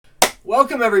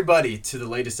Welcome, everybody, to the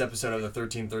latest episode of the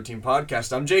 1313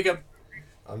 podcast. I'm Jacob.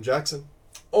 I'm Jackson.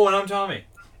 Oh, and I'm Tommy.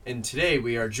 And today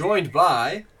we are joined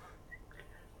by...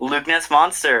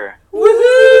 Lukenessmonster.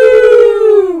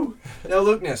 Woohoo! Now,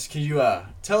 Lukeness, can you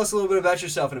tell us a little bit about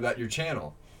yourself and about your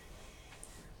channel?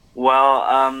 Well,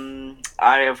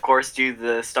 I, of course, do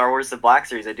the Star Wars The Black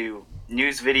Series. I do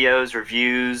news videos,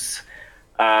 reviews,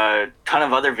 a ton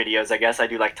of other videos, I guess. I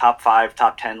do, like, top 5,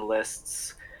 top 10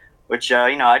 lists, which,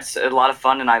 it's a lot of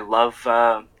fun, and I love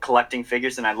collecting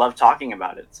figures, and I love talking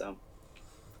about it, so.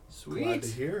 Sweet. Glad to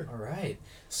hear. All right.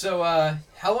 So,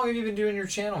 how long have you been doing your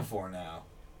channel for now?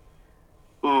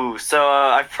 Ooh, so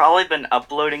I've probably been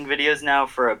uploading videos now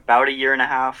for about a year and a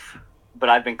half, but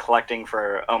I've been collecting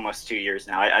for almost 2 years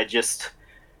now. I just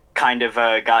kind of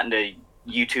got into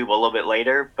YouTube a little bit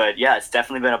later, but yeah, it's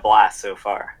definitely been a blast so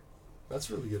far. That's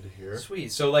really good to hear.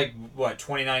 Sweet. So, like, what,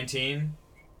 2019?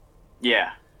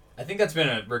 Yeah. I think that's been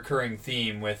a recurring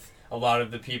theme with a lot of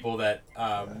the people that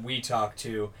we talk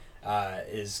to,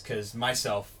 is because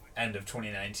myself, end of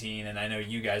 2019, and I know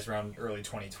you guys around early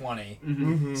 2020.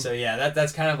 Mm-hmm. So, yeah,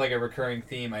 that's kind of like a recurring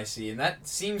theme I see, and that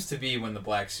seems to be when the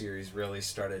Black Series really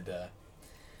started to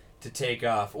take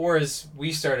off, or as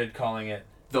we started calling it,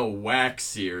 The Whack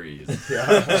Series.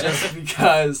 Yeah. Just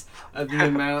because of the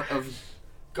amount of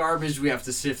garbage we have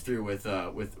to sift through with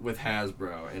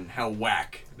Hasbro and how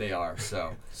whack they are.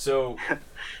 So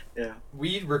Yeah.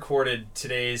 we recorded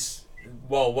today's,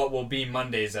 well, what will be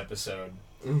Monday's episode.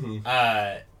 Mm-hmm.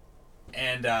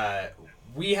 And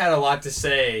we had a lot to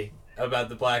say about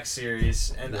the Black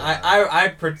Series, and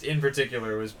I in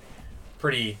particular was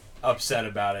pretty upset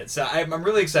about it. So I'm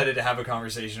really excited to have a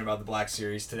conversation about the Black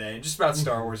Series today, and just about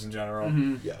Star Wars in general.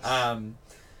 Mm-hmm. Yes.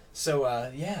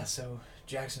 So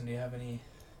Jackson, do you have any?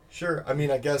 Sure. I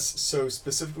mean, I guess, so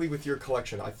specifically with your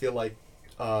collection, I feel like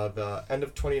the end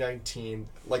of 2019,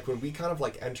 like when we kind of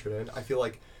like entered in, I feel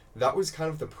like that was kind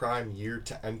of the prime year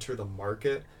to enter the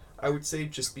market, I would say,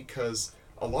 just because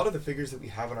a lot of the figures that we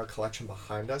have in our collection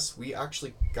behind us, we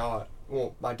actually got,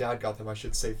 well, my dad got them, I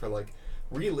should say, for like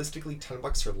realistically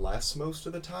 $10 or less most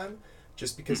of the time,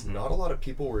 just because not a lot of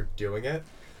people were doing it.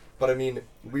 But I mean,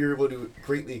 we were able to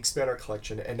greatly expand our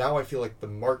collection, and now I feel like the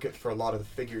market for a lot of the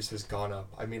figures has gone up.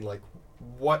 I mean, like,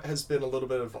 what has been a little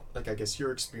bit of, like, I guess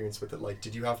your experience with it? Like,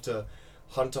 did you have to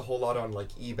hunt a whole lot on, like,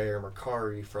 eBay or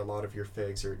Mercari for a lot of your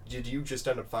figs, or did you just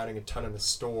end up finding a ton in the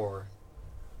store?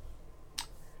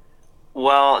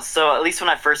 Well, so at least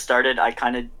when I first started, I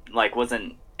kind of like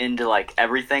wasn't into like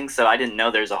everything, so I didn't know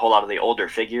there's a whole lot of the older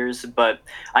figures. But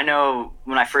I know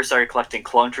when I first started collecting,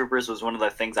 Clone Troopers was one of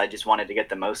the things I just wanted to get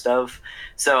the most of.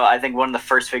 So I think one of the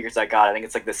first figures I got, I think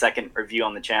it's like the second review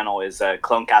on the channel, is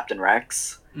Clone Captain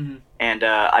Rex, and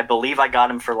I believe I got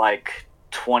him for like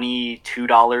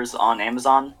 $22 on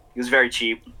Amazon. He was very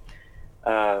cheap,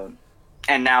 and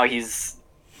now he's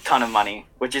a ton of money,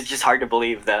 which is just hard to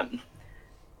believe that.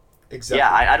 Exactly.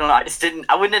 Yeah, I don't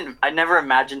know. I never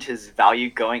imagined his value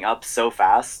going up so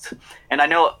fast. And I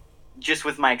know, just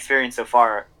with my experience so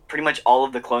far, pretty much all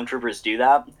of the Clone Troopers do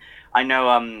that. I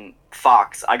know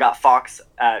Fox. I got Fox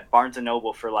at Barnes &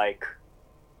 Noble for like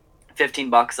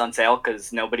 $15 on sale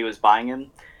because nobody was buying him.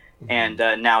 And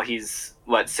now he's,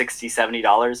 $60,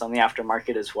 $70 on the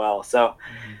aftermarket as well. So,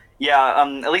 yeah,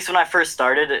 at least when I first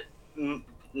started,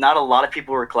 not a lot of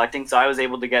people were collecting, so I was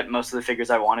able to get most of the figures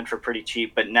I wanted for pretty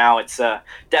cheap. But now it's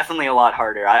definitely a lot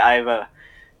harder.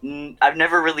 I've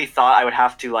never really thought I would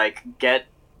have to like get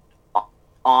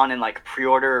on and like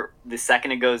pre-order the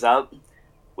second it goes up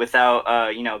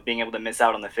without being able to miss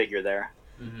out on the figure there.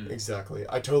 Exactly.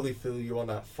 I totally feel you on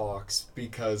that, Fox,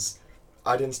 because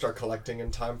I didn't start collecting in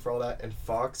time for all that, and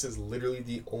Fox is literally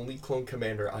the only clone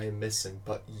commander I am missing.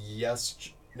 But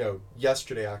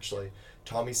yesterday actually,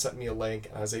 Tommy sent me a link,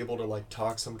 and I was able to like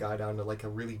talk some guy down to like a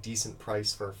really decent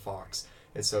price for a Fox,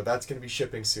 and so that's going to be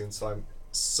shipping soon, so I'm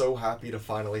so happy to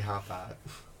finally have that.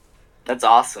 That's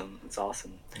awesome. It's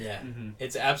awesome. Yeah.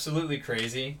 It's absolutely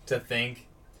crazy to think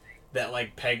that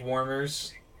like peg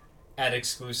warmers at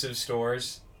exclusive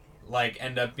stores like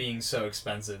end up being so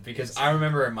expensive, because I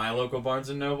remember at my local Barnes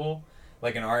 & Noble,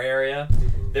 like in our area,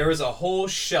 there was a whole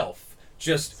shelf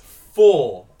just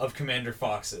full of Commander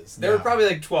Foxes. There were probably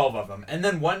like 12 of them. And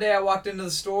then one day I walked into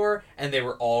the store and they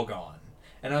were all gone.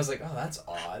 And I was like, oh, that's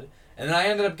odd. And then I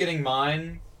ended up getting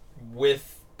mine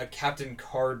with a Captain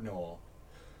Cardinal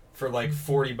for like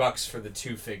 $40 for the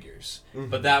 2 figures.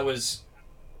 But that was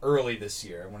early this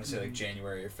year. I want to say like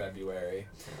January or February.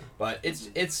 But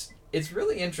it's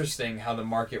really interesting how the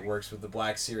market works with the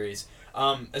Black Series.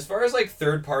 As far as like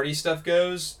third-party stuff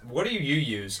goes, what do you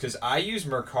use? Because I use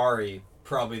Mercari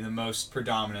probably the most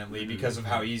predominantly because of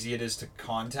how easy it is to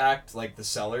contact like the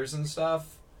sellers and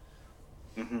stuff.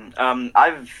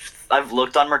 I've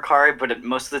looked on Mercari, but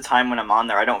most of the time when I'm on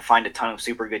there, I don't find a ton of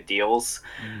super good deals.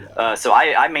 Yeah. So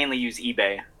I mainly use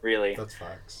eBay, really. That's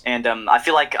facts. And I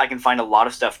feel like I can find a lot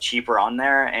of stuff cheaper on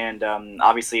there. And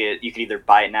obviously, you could either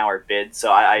buy it now or bid. So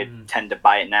I tend to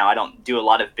buy it now. I don't do a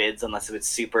lot of bids unless it's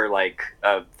super like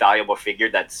a valuable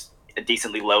figure that's a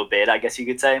decently low bid, I guess you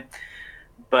could say.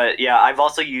 But yeah, I've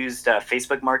also used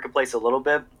Facebook Marketplace a little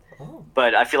bit. Oh.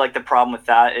 But I feel like the problem with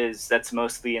that is that's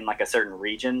mostly in like a certain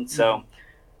region. So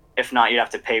if not, you'd have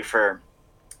to pay for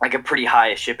like a pretty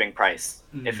high shipping price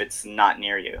if it's not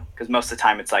near you. Because most of the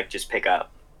time it's like just pick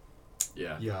up.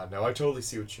 Yeah. Yeah, no, I totally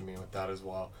see what you mean with that as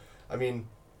well. I mean,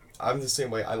 I'm the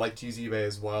same way. I like to use eBay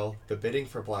as well. The bidding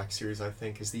for Black Series, I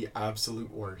think, is the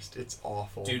absolute worst. It's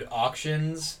awful. Dude,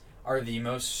 auctions are the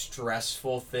most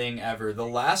stressful thing ever. The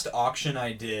last auction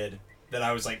I did that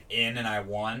I was like in and I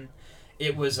won,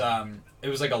 it was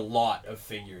like a lot of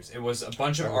figures. It was a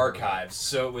bunch of archives.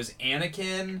 So it was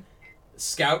Anakin,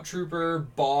 Scout Trooper,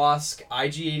 Bosk,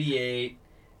 IG-88.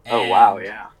 Oh wow,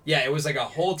 yeah. Yeah, it was like a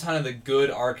whole ton of the good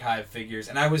archive figures,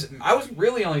 and I was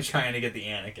really only trying to get the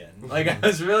Anakin. Like I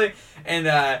was really, and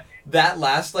that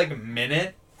last like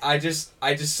minute, I just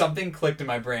something clicked in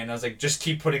my brain. I was like, just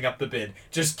keep putting up the bid,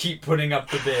 just keep putting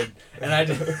up the bid, and I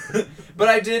did, but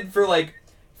I did for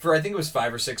I think it was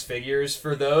 5 or 6 figures.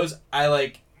 For those, I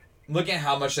like looking at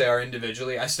how much they are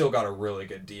individually. I still got a really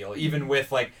good deal, even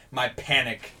with like my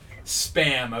panic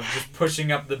spam of just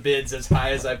pushing up the bids as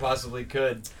high as I possibly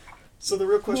could. So the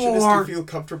real question is, do you feel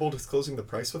comfortable disclosing the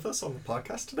price with us on the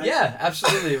podcast today? Yeah,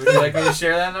 absolutely. Would you like me to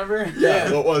share that number?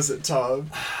 Yeah. What was it, Tom?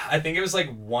 I think it was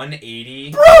like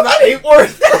 180. Bro, that ain't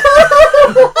worth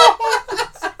it!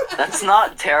 That's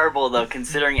not terrible though,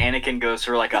 considering Anakin goes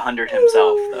for like 100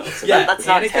 himself though. So Yeah, that's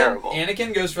not terrible.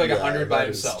 Anakin goes for like 100 by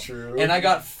himself. True. And I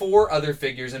got 4 other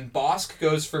figures, and Bosk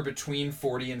goes for between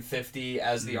 40 and 50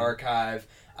 as the archive.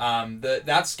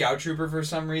 That Scout Trooper for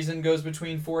some reason goes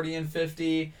between 40 and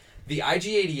 50. The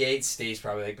IG-88 stays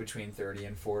probably like between 30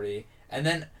 and 40. And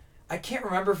then I can't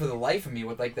remember for the life of me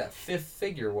what like that 5th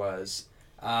figure was.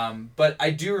 But I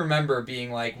do remember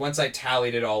being like, once I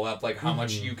tallied it all up, like how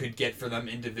much you could get for them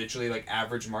individually, like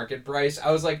average market price,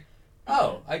 I was like,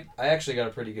 oh, I actually got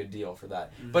a pretty good deal for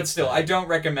that. But still, I don't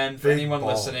recommend for anyone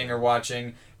listening or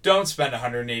watching, don't spend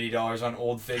 $180 on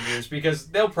old figures because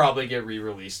they'll probably get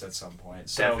re-released at some point.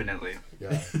 So. Definitely.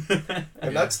 Yeah.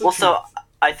 And that's the Well, truth. so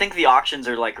I think the auctions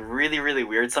are like really, really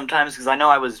weird sometimes because I know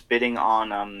I was bidding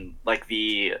on like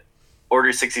the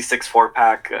Order 66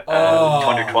 4-pack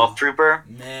 212th Trooper.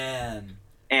 Man.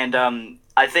 And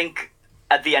I think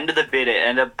at the end of the bid, it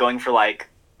ended up going for like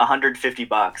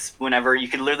 $150. Whenever you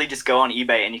could literally just go on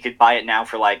eBay and you could buy it now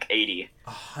for like 80.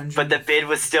 But the bid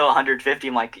was still 150.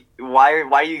 I'm like, why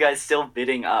are you guys still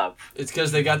bidding up? It's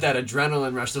because they got that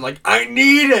adrenaline rush. They're like, I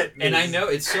need it! And I know,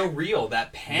 it's so real,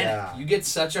 that panic. Yeah. You get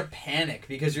such a panic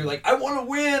because you're like, I want to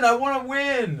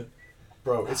win!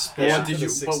 Bro, it's But especially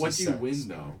what do you the win, 66,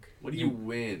 though? like, What do you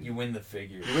win? You win the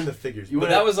figures. You win the figures. You But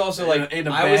win that was also like, and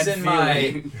a I was bad in my,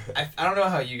 feeling. I don't know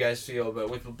how you guys feel, but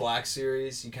with the Black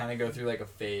Series, you kind of go through like a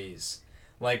phase.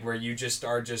 Like where you just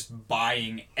are just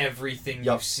buying everything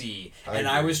you see. I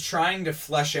agree. was trying to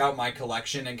flesh out my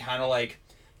collection and kind of like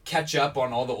catch up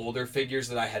on all the older figures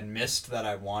that I had missed that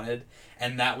I wanted.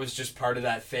 And that was just part of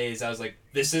that phase. I was like,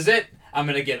 this is it. I'm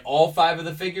going to get all 5 of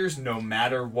the figures no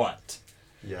matter what.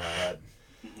 Yeah.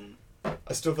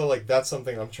 I still feel like that's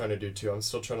something I'm trying to do too. I'm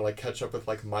still trying to like catch up with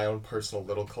like my own personal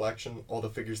little collection, all the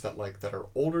figures that like that are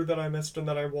older that I missed and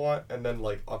that I want, and then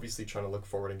like obviously trying to look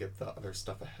forward and get the other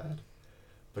stuff ahead.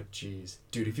 But geez,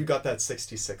 dude, if you got that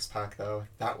 66 pack though,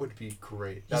 that would be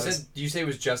great. Did you say it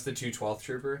was just the 212th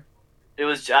Trooper? It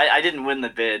was I didn't win the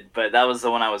bid, but that was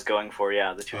the one I was going for.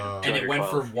 Yeah, the 2. And it went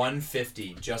for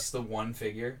 150, just the one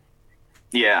figure.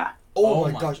 Yeah. Oh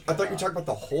my gosh, I thought you were talking about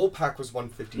the whole pack was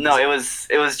 150. No, it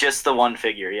was just the one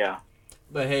figure. Yeah.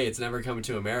 But hey, it's never coming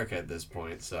to America at this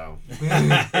point, so.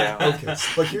 Yeah. Okay,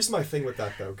 but here's my thing with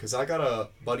that though, because I got a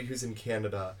buddy who's in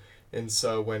Canada. And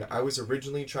so when I was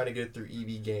originally trying to get it through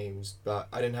EB Games, but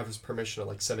I didn't have his permission to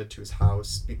like send it to his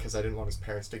house because I didn't want his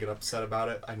parents to get upset about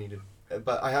it.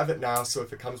 But I have it now, so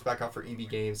if it comes back out for EB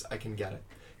Games, I can get it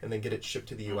and then get it shipped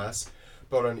to the US.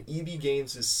 But on EB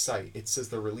Games' site, it says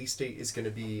the release date is going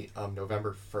to be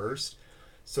November 1st.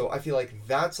 So I feel like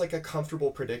that's like a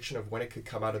comfortable prediction of when it could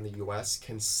come out in the US,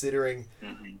 considering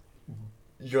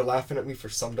you're laughing at me for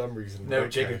some dumb reason. No, Okay.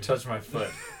 Jacob touched my foot.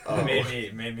 Oh.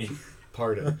 Made me.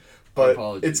 Pardon. But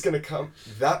Apologies. it's going to come...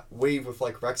 That wave with,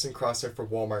 like, Rex and Crosshair for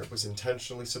Walmart was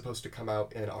intentionally supposed to come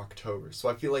out in October. So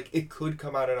I feel like it could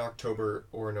come out in October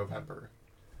or November.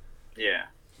 Yeah.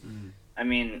 I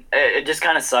mean, it just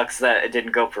kind of sucks that it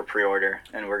didn't go for pre-order,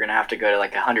 and we're gonna have to go to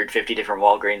like 150 different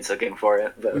Walgreens looking for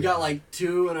it. But... We got like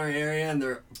 2 in our area, and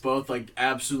they're both like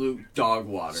absolute dog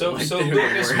water. So, like, so they're the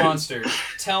Lucas worst. Monster,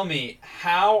 tell me,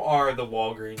 how are the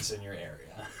Walgreens in your area?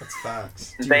 That's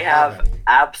facts. Do you They have any?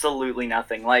 absolutely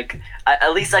nothing. Like,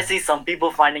 at least I see some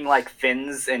people finding like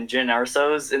Finns and Jyn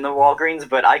Ersos in the Walgreens,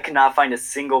 but I cannot find a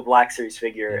single Black Series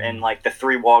figure in like the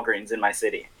 3 Walgreens in my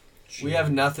city. We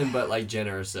have nothing but like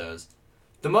Generosos.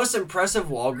 The most impressive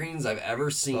Walgreens I've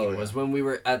ever seen was when we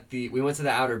went to the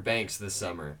Outer Banks this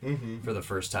summer for the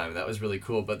first time. That was really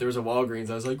cool. But there was a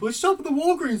Walgreens. I was like, let's stop at the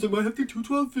Walgreens. I might have the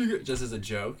 212 figure, just as a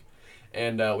joke.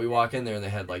 And we walk in there and they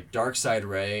had like Darkseid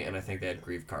Ray, and I think they had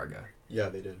Grief Karga. Yeah,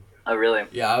 they did. Oh, really?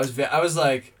 Yeah, I was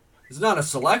like, it's not a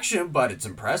selection, but it's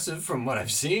impressive from what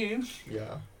I've seen.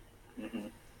 Yeah.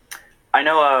 I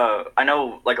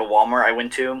know like a Walmart I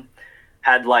went to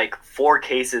had like 4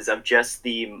 cases of just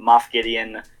the Moff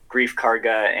Gideon, Grief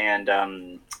Karga, and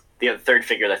the other third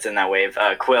figure that's in that wave,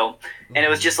 Quill. And it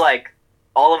was just like,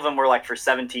 all of them were like for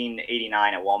 $17.89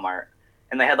 at Walmart.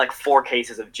 And they had like 4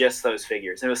 cases of just those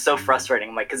figures. And it was so frustrating.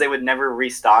 I'm like, because they would never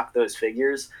restock those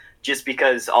figures just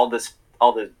because all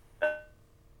the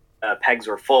pegs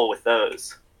were full with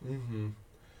those.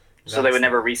 So they would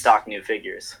never restock new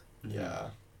figures. Yeah.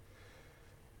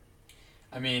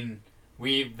 I mean,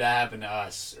 that happened to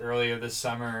us earlier this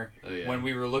summer when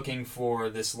we were looking for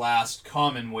this last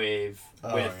common wave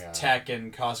with Tech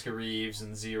and Koska Reeves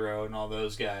and Zero and all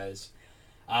those guys.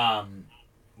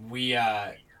 We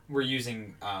were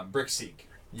using BrickSeek.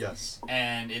 Yes.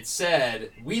 And it said,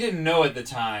 we didn't know at the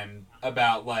time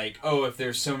about like, oh, if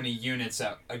there's so many units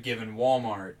at a given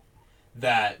Walmart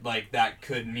that like that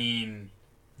could mean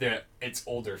that it's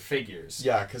older figures.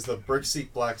 Yeah, because the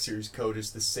BrickSeek Black Series code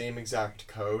is the same exact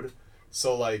code.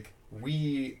 So, like,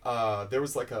 there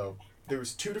was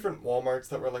 2 different Walmarts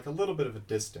that were, like, a little bit of a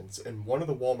distance, and one of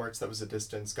the Walmarts that was a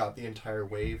distance got the entire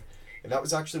wave, and that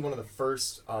was actually one of the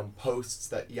first posts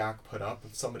that Yak put up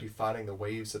of somebody finding the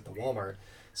waves at the Walmart.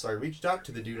 So I reached out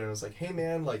to the dude, and I was like, hey,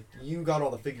 man, like, you got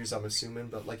all the figures, I'm assuming,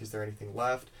 but, like, is there anything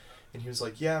left? And he was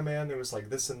like, yeah, man, there was, like,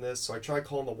 this and this, so I tried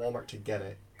calling the Walmart to get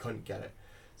it, couldn't get it.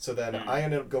 So then I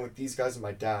ended up going with these guys and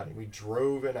my dad, and we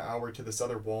drove an hour to this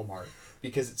other Walmart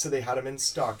because it said they had them in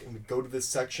stock. And we go to this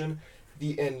section,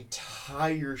 the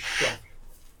entire shelf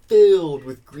filled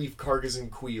with Grief Kargas and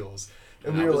Queels.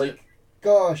 And we were like,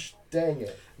 gosh, dang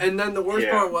it. And then the worst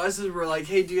part was, we're like,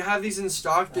 hey, do you have these in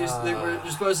stock? You're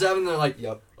supposed to have them. They're like,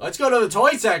 yep. Let's go to the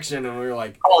toy section. And we were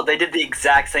like, oh, they did the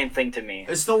exact same thing to me.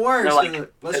 It's the worst.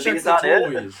 Like, let's check the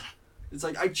toys. It's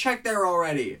like, I checked there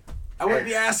already. I wouldn't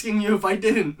be asking you if I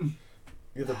didn't.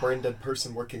 You're the brain dead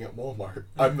person working at Walmart.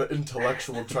 I'm the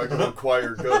intellectual trying to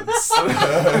acquire goods.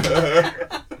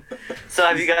 So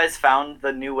have you guys found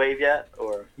the new wave yet?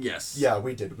 Or Yes. Yeah,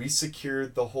 we did. We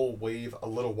secured the whole wave a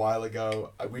little while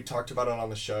ago. We talked about it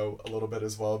on the show a little bit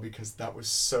as well because that was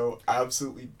so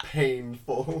absolutely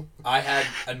painful. I had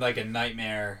a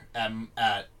nightmare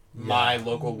at my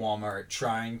local Walmart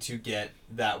trying to get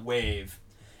that wave.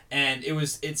 And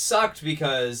it sucked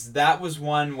because that was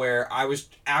one where I was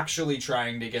actually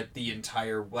trying to get the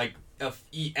entire, like,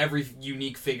 every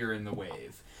unique figure in the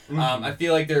wave. I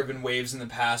feel like there have been waves in the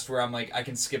past where I'm like, I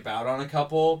can skip out on a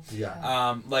couple.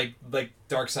 Yeah. Like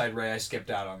Darkseid Ray, I skipped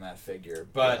out on that figure.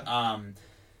 But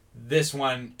this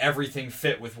one, everything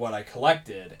fit with what I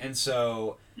collected. And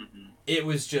so it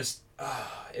was just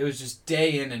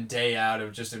day in and day out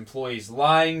of just employees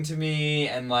lying to me,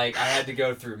 and like I had to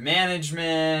go through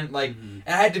management, like and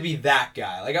I had to be that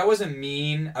guy. Like I wasn't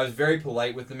mean, I was very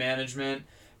polite with the management,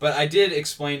 but I did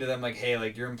explain to them like, hey,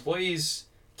 like your employees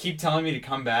keep telling me to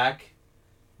come back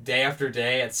day after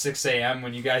day at 6 a.m.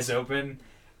 when you guys open,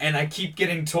 and I keep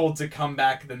getting told to come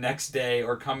back the next day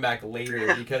or come back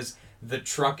later because the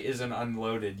truck isn't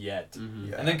unloaded yet.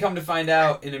 Yeah. And then come to find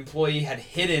out, an employee had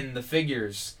hidden the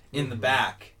figures in the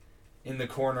back, in the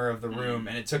corner of the room,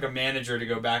 and it took a manager to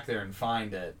go back there and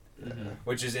find it,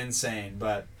 which is insane.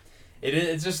 But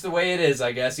it's just the way it is,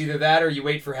 I guess. Either that or you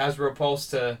wait for Hasbro Pulse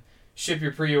to ship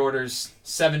your pre-orders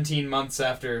 17 months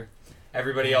after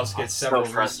everybody else gets several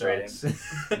frustrating.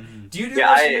 restocks. Do you do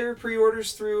most of your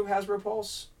pre-orders through Hasbro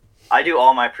Pulse? I do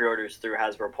all my pre-orders through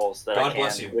Hasbro Pulse that God I can,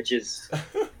 bless you. which is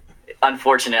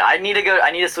unfortunate. I need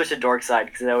to switch to Dorkside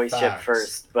because I always ship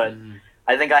first, but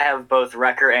I think I have both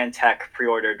Wrecker and Tech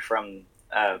pre-ordered from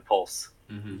Pulse.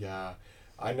 Yeah,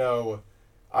 I know.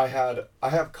 I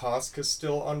have Casca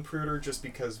still on pre-order just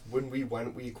because when we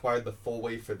went, we acquired the full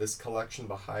wave for this collection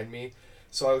behind me.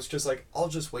 So I was just like, I'll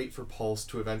just wait for Pulse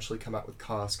to eventually come out with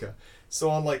Casca. So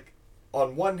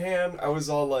on one hand, I was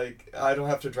all like, I don't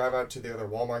have to drive out to the other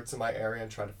Walmarts in my area and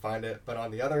try to find it. But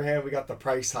on the other hand, we got the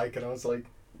price hike, and I was like,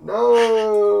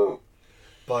 no.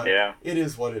 But it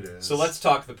is what it is. So let's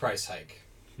talk the price hike.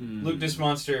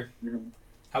 Lukenessmonster,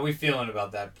 how we feeling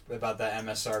about that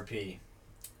MSRP?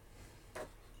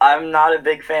 I'm not a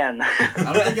big fan.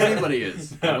 I don't think anybody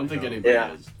is. I don't think anybody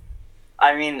is.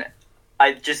 I mean,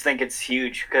 I just think it's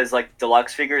huge because like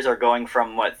deluxe figures are going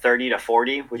from what 30 to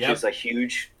 40, which is a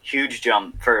huge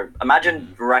jump. For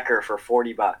imagine Wrecker for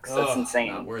 $40. That's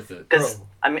insane. Not worth it. Because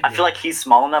I feel like he's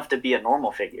small enough to be a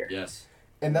normal figure. Yes.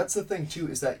 And that's the thing too,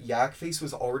 is that Yakface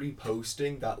was already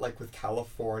posting that like with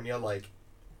California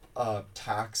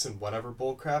tax and whatever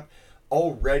bullcrap.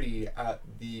 Already at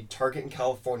the Target in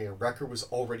California, Wrecker was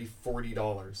already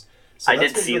 $40. So I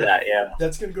did see that, yeah.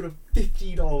 That's going to go to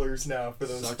 $50 now for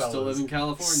those Sucks fellas. to live in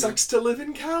California. Sucks to live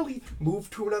in Cali. Move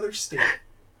to another state.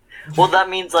 Well, that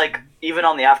means, like, even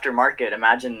on the aftermarket,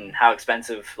 imagine how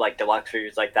expensive, like, deluxe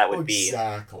figures like that would be.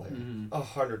 Exactly.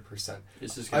 100%.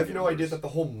 I have no idea that the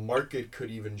whole market could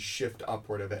even shift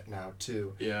upward a bit now,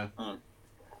 too. Yeah.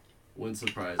 Wouldn't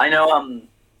surprise me. I know,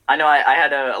 I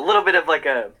had a little bit of, like,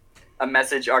 a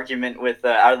message argument with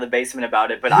Out of the Basement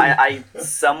about it, but I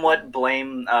somewhat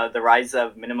blame the rise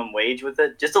of minimum wage with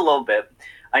it, just a little bit.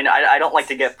 I don't like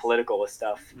to get political with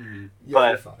stuff,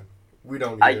 but we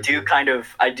don't. I do kind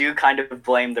of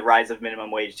blame the rise of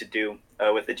minimum wage to do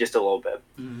with it just a little bit.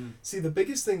 See, the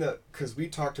biggest thing because we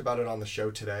talked about it on the show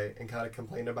today and kind of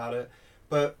complained about it,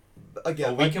 but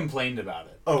again, we complained about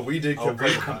it. Oh, we did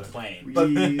complain about it. But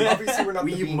obviously we're not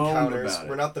the bean counters.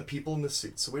 We're not the people in the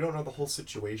suits, so we don't know the whole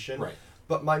situation. Right.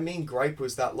 But my main gripe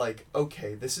was that, like,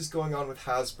 okay, this is going on with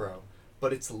Hasbro,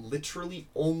 but it's literally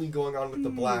only going on with the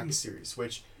Black Series,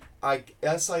 which I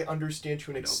guess I understand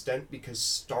to an extent because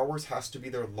Star Wars has to be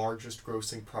their largest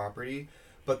grossing property.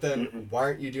 But then, why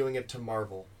aren't you doing it to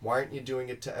Marvel? Why aren't you doing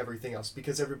it to everything else?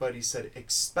 Because everybody said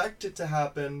expect it to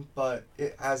happen, but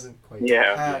it hasn't quite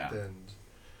happened.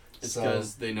 It's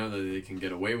because they know that they can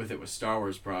get away with it with Star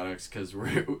Wars products because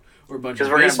we're a bunch of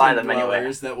basement buy them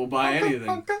dwellers that will buy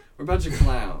anything. We're a bunch of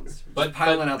clowns. But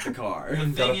piling out the car.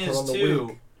 The thing is,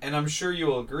 too, and I'm sure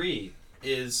you'll agree,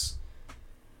 is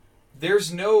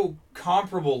there's no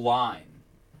comparable line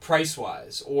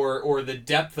price-wise or the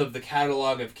depth of the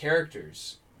catalog of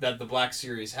characters that the Black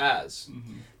Series has.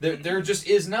 There just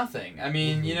is nothing. I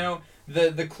mean, you know,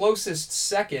 the closest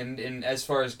second in as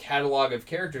far as catalog of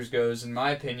characters goes, in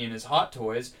my opinion, is Hot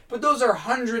Toys, but those are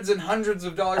hundreds and hundreds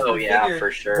of dollars per figure.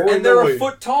 For sure. And they're a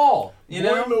foot tall, you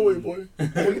know? No way, boy.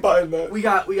 I'm buying that. We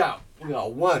got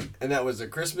one, and that was a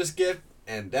Christmas gift,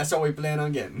 and that's all we plan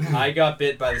on getting. I got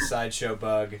bit by the Sideshow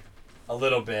bug. A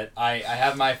little bit. I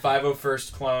have my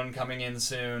 501st clone coming in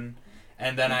soon,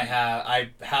 and then I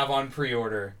have on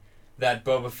pre-order that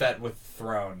Boba Fett with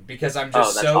Throne because I'm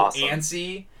just so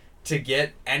antsy to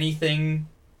get anything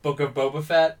Book of Boba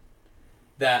Fett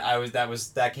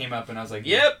that came up and I was like,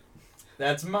 yep,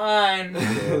 that's mine.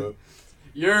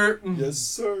 Yes,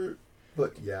 sir.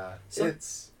 But yeah,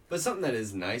 But something that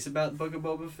is nice about Book of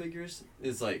Boba figures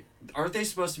is like, aren't they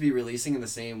supposed to be releasing in the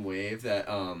same wave that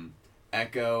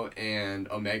Echo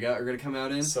and Omega are going to come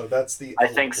out in? So that's the... I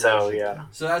think so, yeah.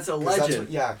 So that's a legend.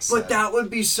 But that would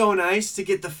be so nice to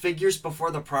get the figures before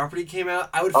the property came out.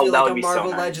 I would feel like a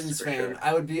Marvel Legends fan. Sure.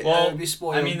 I would be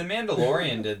spoiled. I mean, the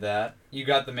Mandalorian did that. You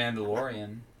got the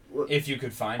Mandalorian. If you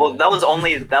could find it. Well, that was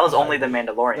only the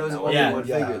Mandalorian. That was only one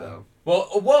figure, though.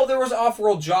 Well, there was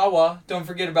Off-World Jawa. Don't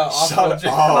forget about Off-World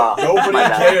Jawa. Nobody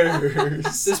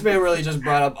cares. This man really just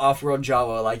brought up Off-World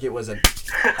Jawa like it was an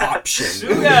option.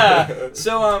 Yeah.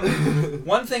 So,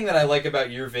 one thing that I like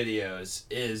about your videos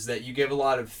is that you give a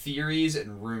lot of theories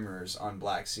and rumors on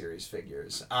Black Series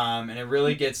figures. And it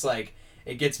really gets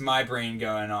my brain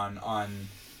going on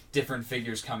different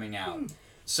figures coming out.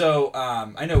 So,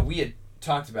 I know we had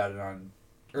talked about it on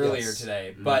earlier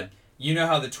today, but you know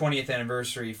how the 20th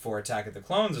anniversary for Attack of the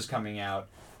Clones is coming out.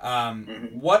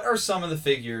 What are some of the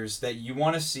figures that you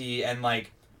want to see, and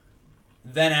like,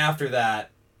 then after that,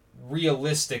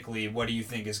 realistically, what do you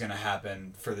think is going to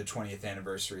happen for the 20th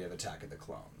anniversary of Attack of the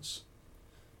Clones?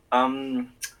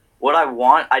 What I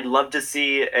want, I'd love to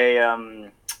see a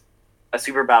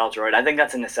Super Battle Droid. I think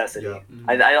that's a necessity. Yeah.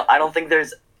 I don't think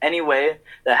there's any way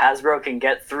that Hasbro can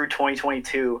get through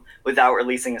 2022 without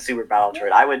releasing a Super Battle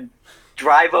Droid. I would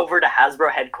drive over to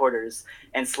Hasbro headquarters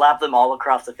and slap them all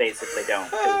across the face if they don't.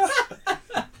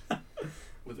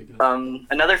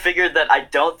 Another figure that I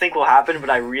don't think will happen, but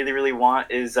I really, really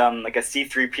want is like a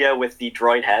C-3PO with the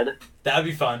droid head. That'd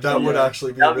be fun. That would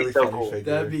actually be a really so funny cool.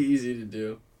 figure. That'd be easy to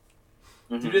do.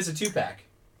 Mm-hmm. Dude, it's a 2-pack.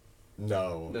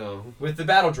 No. With the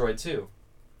battle droid, too.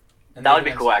 And That would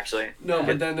be cool, actually. No,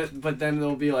 Yeah. but then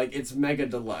it'll be like it's Mega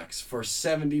Deluxe for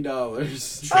 $70.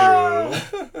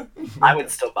 True. I would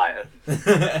still buy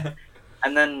it.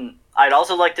 And then I'd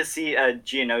also like to see a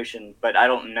Geonosian, but I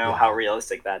don't know how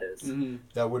realistic that is. Mm-hmm.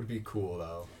 That would be cool,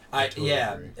 though. I totally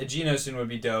agree. A Geonosian would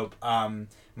be dope.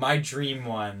 My dream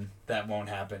one that won't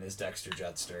happen is Dexter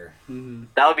Jetster. Mm-hmm.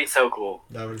 That would be so cool.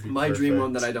 That would be My perfect. dream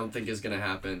one that I don't think is gonna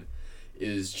happen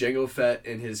is Jango Fett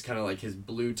in his kind of like his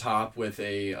blue top with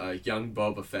a young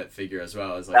Boba Fett figure as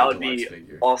well as like That a would deluxe be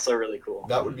figure. also really cool.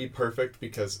 That would be perfect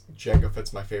because Jango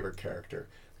Fett's my favorite character.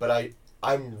 But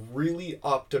I'm really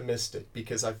optimistic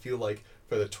because I feel like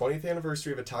for the 20th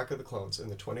anniversary of Attack of the Clones and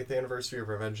the 20th anniversary of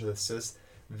Revenge of the Sith,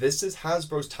 this is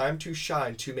Hasbro's time to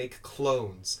shine to make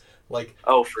clones. Like,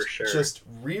 oh, for sure. Just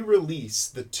re-release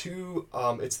the two,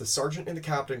 it's the Sergeant and the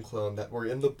Captain clone that were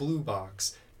in the blue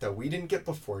box that we didn't get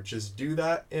before. Just do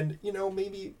that and,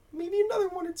 maybe another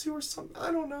one or two or something.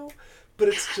 I don't know. But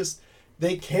it's just,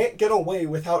 they can't get away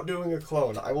without doing a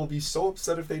clone. I will be so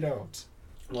upset if they don't.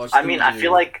 I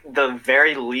feel like the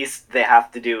very least they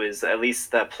have to do is at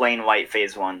least the plain white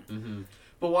Phase 1. Mm-hmm.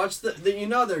 But watch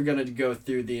they're gonna go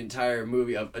through the entire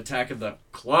movie of Attack of the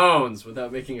Clones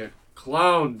without making a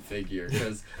clone figure.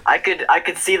 Cause I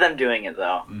could see them doing it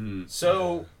though. Mm-hmm.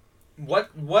 So, what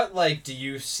like do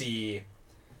you see?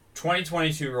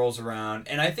 2022 rolls around,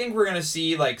 and I think we're gonna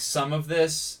see like some of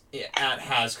this at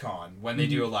HasCon when they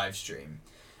do a live stream.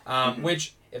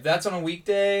 Which, if that's on a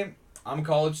weekday, I'm a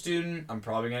college student. I'm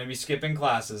probably gonna be skipping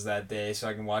classes that day so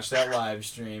I can watch that live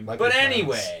stream. But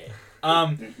anyway,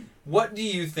 what do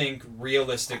you think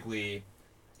realistically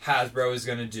Hasbro is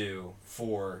gonna do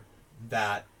for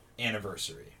that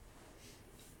anniversary?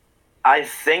 I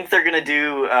think they're gonna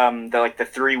do the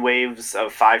 3 waves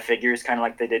of 5 figures, kind of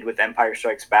like they did with Empire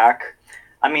Strikes Back.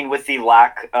 I mean, with the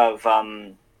lack of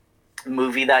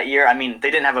movie that year, I mean,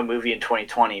 they didn't have a movie in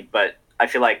 2020, but I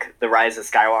feel like The Rise of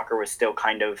Skywalker was still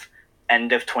kind of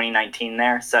end of 2019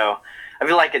 there, so I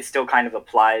feel like it still kind of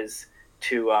applies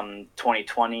to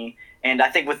 2020. And I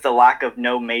think with the lack of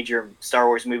no major Star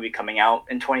Wars movie coming out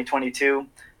in 2022,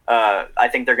 I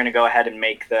think they're gonna go ahead and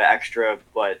make the extra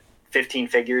 15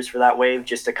 figures for that wave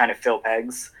just to kind of fill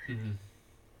pegs. Mm-hmm.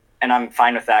 And I'm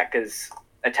fine with that because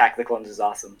Attack the Clones is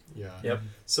awesome. Yeah. Yep.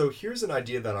 So here's an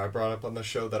idea that I brought up on the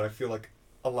show that I feel like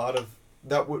a lot of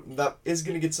that is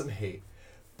going to get some hate.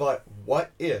 But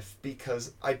what if,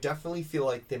 because I definitely feel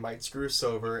like they might screw us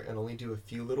over and only do a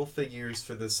few little figures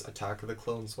for this Attack of the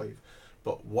Clones wave.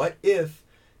 But what if,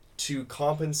 to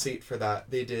compensate for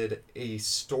that, they did a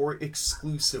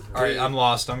store-exclusive wave. All right, I'm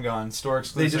lost. I'm gone. Store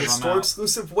exclusive. They did a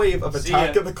store-exclusive wave of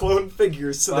Attack of the Clone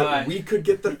figures so that we could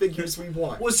get the figures we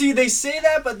want. Well, see, they say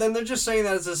that, but then they're just saying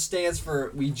that as a stance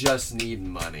for we just need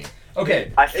money.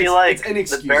 Okay. I feel like it's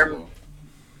inexcusable.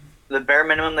 The bare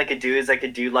minimum they could do is they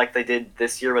could do like they did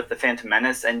this year with the Phantom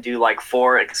Menace and do like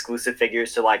 4 exclusive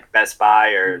figures to like Best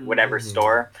Buy or whatever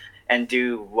store. And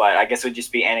do what I guess would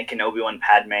just be Anakin, Obi-Wan,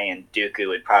 Padme, and Dooku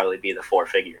would probably be the 4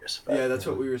 figures. But. Yeah, that's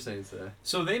what we were saying today.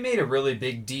 So they made a really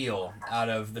big deal out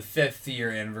of the 5th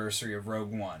year anniversary of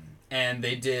Rogue One. And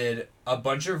they did a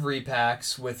bunch of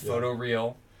repacks with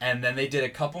photoreal, and then they did a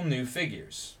couple new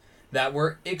figures that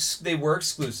were they were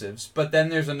exclusives, but then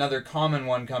there's another common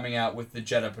one coming out with the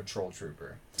Jedha Patrol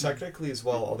Trooper. Technically as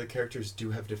well, all the characters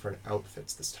do have different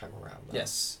outfits this time around. Though.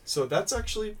 Yes. So that's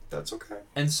okay.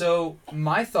 And so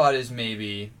my thought is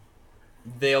maybe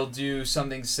they'll do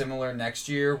something similar next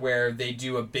year where they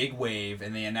do a big wave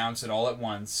and they announce it all at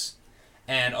once,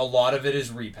 and a lot of it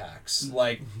is repacks.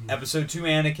 Like Episode 2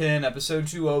 Anakin, Episode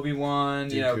 2 Obi-Wan,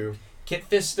 Dooku. Kit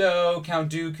Fisto, Count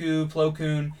Dooku, Plo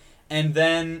Koon, and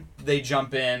then they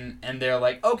jump in and they're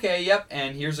like, okay, yep,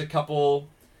 and here's a couple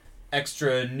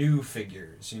extra new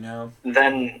figures,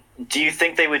 Then, do you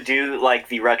think they would do like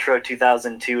the retro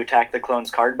 2002 Attack the Clones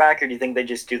card back, or do you think they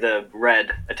just do the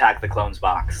red Attack the Clones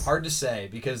box? Hard to say,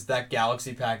 because that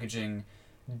Galaxy packaging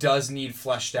does need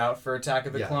fleshed out for Attack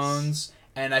of the Clones,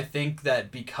 and I think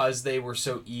that because they were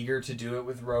so eager to do it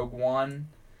with Rogue One,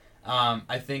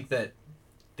 I think that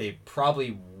they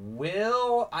probably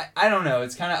will. I don't know.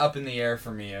 It's kind of up in the air for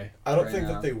me. I don't think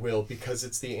that they will because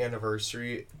it's the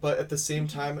anniversary. But at the same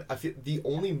time, I feel the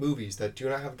only movies that do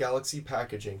not have Galaxy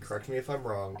packaging, correct me if I'm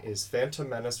wrong, is Phantom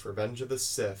Menace, Revenge of the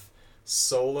Sith,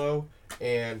 Solo,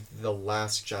 and The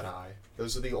Last Jedi.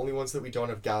 Those are the only ones that we don't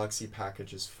have Galaxy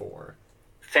packages for.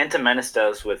 Phantom Menace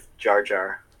does with Jar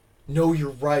Jar. No,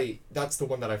 you're right. That's the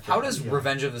one that I forgot. How does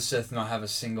Revenge of the Sith not have a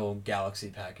single Galaxy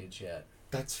package yet?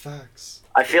 That's facts.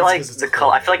 I feel like It's the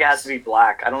color. I feel like it has to be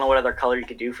black. I don't know what other color you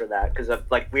could do for that because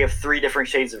like we have 3 different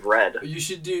shades of red. You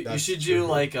should do. That's you should true. do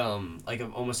like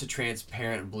almost a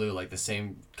transparent blue, like the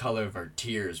same color of our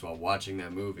tears while watching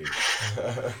that movie.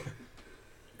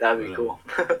 That'd be cool.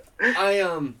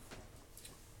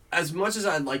 As much as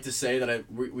I'd like to say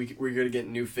that we're going to get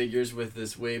new figures with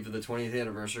this wave of the 20th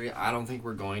anniversary, I don't think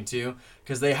we're going to,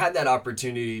 because they had that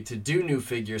opportunity to do new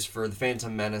figures for the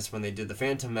Phantom Menace when they did the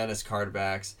Phantom Menace card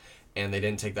backs, and they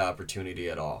didn't take the opportunity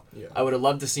at all. Yeah. I would have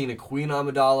loved to seen a Queen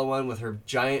Amidala one with her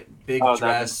giant big Oh, that'd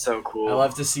dress. be so cool. I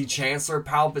love to see Chancellor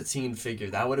Palpatine figure.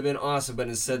 That would have been awesome, but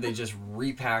instead they just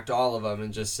repacked all of them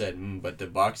and just said, but the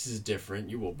box is different.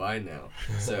 You will buy now.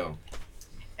 So.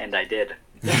 And I did.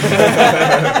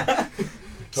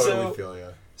 Totally feel ya.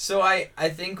 So I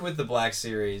think with the Black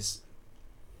Series,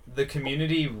 the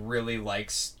community really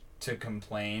likes to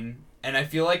complain, and I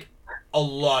feel like a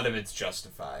lot of it's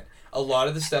justified. A lot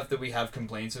of the stuff that we have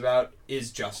complaints about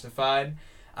is justified.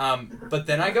 But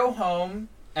then I go home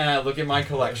and I look at my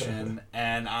collection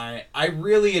and I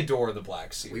really adore the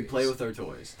Black Series. We play with our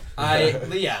toys.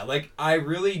 I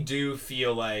really do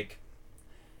feel like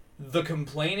the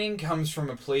complaining comes from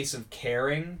a place of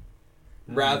caring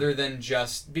rather than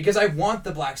just because I want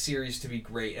the Black Series to be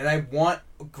great and I want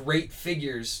great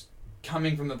figures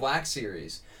coming from the Black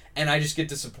Series, and I just get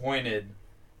disappointed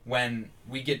when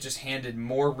we get just handed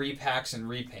more repacks and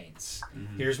repaints.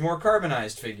 Mm-hmm. Here's more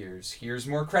carbonized figures. Here's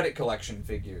more credit collection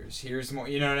figures. Here's more,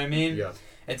 you know what I mean? Yeah.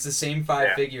 It's the same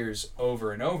 5 figures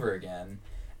over and over again.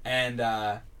 And,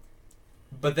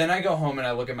 but then I go home and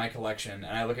I look at my collection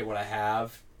and I look at what I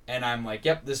have and I'm like,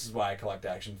 yep, this is why I collect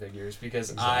action figures, because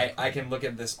exactly. I can look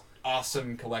at this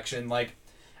awesome collection. Like,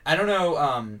 I don't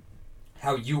know,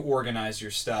 how you organize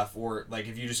your stuff, or like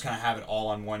if you just kind of have it all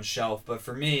on one shelf, but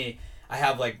for me, I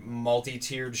have like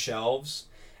multi-tiered shelves,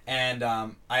 and I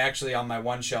actually on my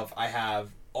one shelf I have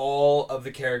all of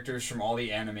the characters from all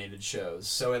the animated shows.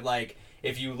 So it like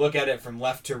if you look at it from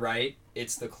left to right,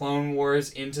 it's the Clone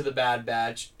Wars into the Bad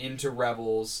Batch into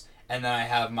Rebels, and then I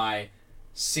have my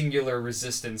singular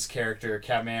Resistance character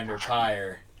Commander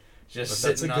Pyre just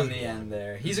sitting on the end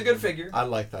there. He's a good figure. I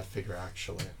like that figure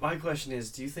actually. My question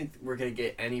is, do you think we're going to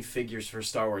get any figures for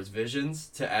Star Wars Visions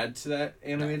to add to that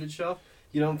animated shelf?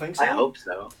 You don't think so? I hope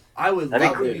so. I would That'd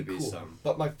love be there to cool. be some.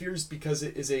 But my fear is because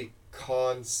it is a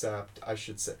concept, I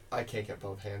should say. I can't get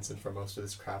both hands in for most of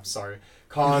this crap, sorry.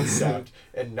 Concept,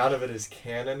 and none of it is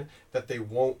canon, that they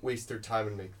won't waste their time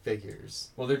and make figures.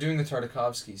 Well, they're doing the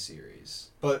Tartakovsky series.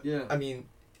 But, yeah. I mean,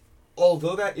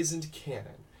 although that isn't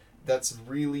canon, that's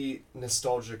really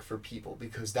nostalgic for people,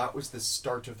 because that was the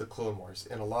start of the Clone Wars,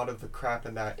 and a lot of the crap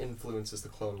in that influences the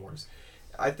Clone Wars.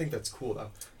 I think that's cool,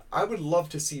 though. I would love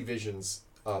to see Visions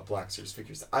Black Series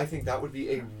figures. I think that would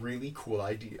be a really cool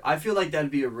idea. I feel like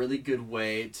that'd be a really good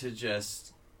way to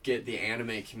just get the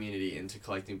anime community into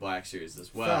collecting Black Series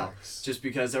as well. Facts. Just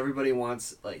because everybody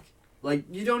wants like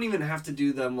you don't even have to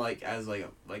do them like as like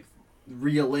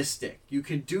realistic. You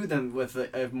could do them with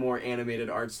a more animated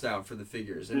art style for the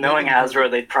figures. And Knowing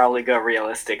Hasbro, they'd probably go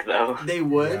realistic though. They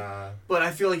would, Yeah. but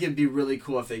I feel like it'd be really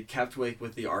cool if they kept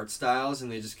with the art styles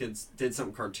and they just did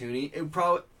something cartoony. It would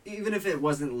probably, even if it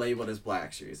wasn't labeled as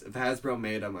Black Series, if Hasbro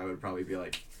made them, I would probably be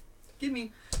like, give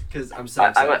me, because I'm so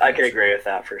excited. I could agree with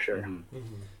that for sure. Mm-hmm.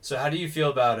 Mm-hmm. So how do you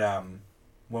feel about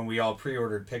when we all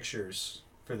pre-ordered pictures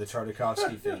for the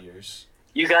Tartakovsky figures?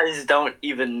 You guys don't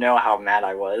even know how mad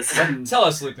I was. Tell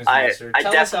us, Lukenessmonster.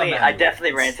 I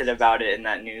definitely ranted about it in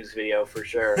that news video for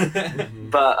sure.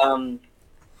 But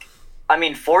I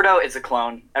mean, Fordo is a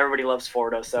clone. Everybody loves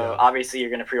Fordo, so obviously you're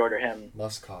gonna pre-order him.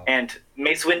 Must cop. And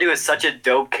Mace Windu is such a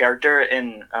dope character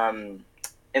in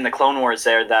the Clone Wars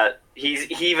there that he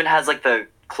even has like the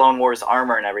Clone Wars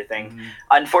armor and everything. Mm-hmm.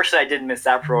 Unfortunately, I didn't miss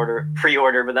that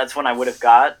pre-order, but that's one I would have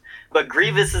got. But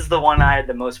Grievous is the one I had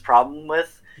the most problem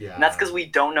with. Yeah. And that's because we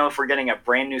don't know if we're getting a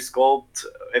brand new sculpt,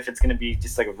 if it's going to be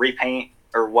just like a repaint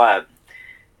or what.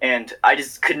 And I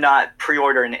just could not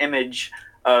pre-order an image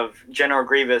of General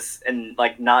Grievous and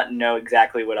like not know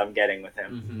exactly what I'm getting with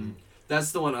him. Mm-hmm.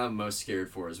 That's the one I'm most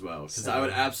scared for as well, because I would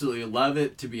absolutely love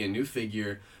it to be a new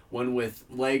figure, one with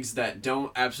legs that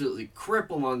don't absolutely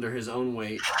cripple under his own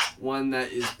weight, one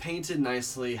that is painted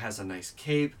nicely, has a nice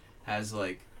cape, has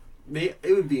like... It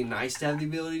would be nice to have the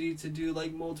ability to do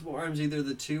like multiple arms, either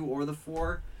the 2 or the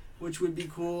 4, which would be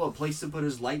cool. A place to put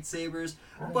his lightsabers.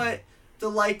 But the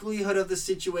likelihood of the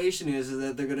situation is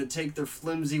that they're going to take their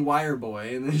flimsy wire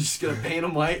boy and they're just going to paint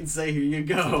him white and say, here you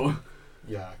go.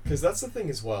 Yeah, because that's the thing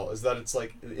as well, is that it's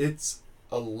like, it's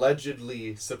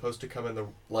allegedly supposed to come in the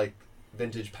like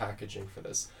vintage packaging for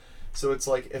this. So it's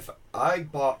like if I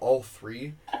bought all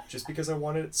 3 just because I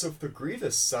wanted it. So if the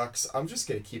Grievous sucks, I'm just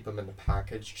gonna keep them in the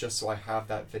package just so I have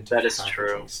that vintage That is packaging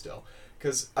true. still.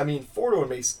 Because I mean, Fordo and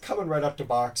Mace coming right up to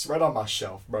box, right on my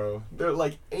shelf, bro. They're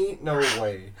like, ain't no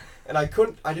way. And I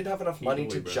didn't have enough money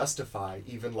to justify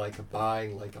even like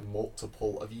buying like a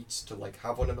multiple of each to like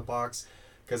have one in the box.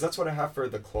 Because that's what I have for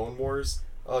the Clone Wars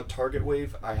Target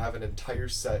Wave. I have an entire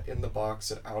set in the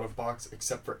box and out of box,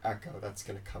 except for Echo. That's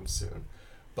gonna come soon.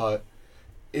 But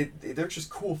they're just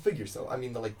cool figures though. I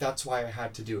mean, like that's why I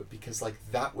had to do it, because like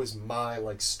that was my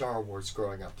like Star Wars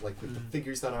growing up, like with the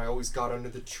figures that I always got under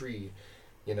the tree,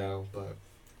 you know. But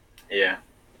yeah,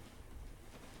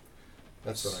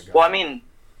 that's what I got. Well, I mean,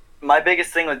 my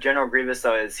biggest thing with General Grievous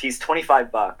though is he's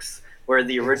 $25, where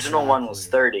the original one was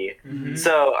 30. Mm-hmm.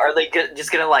 So are they just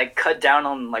gonna like cut down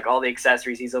on like all the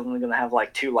accessories? He's only gonna have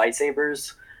like 2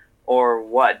 lightsabers. Or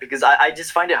what? Because I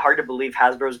just find it hard to believe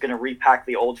Hasbro's going to repack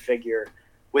the old figure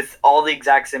with all the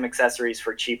exact same accessories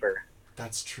for cheaper.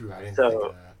 That's true. I didn't think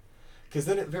of that. Because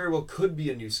then it very well could be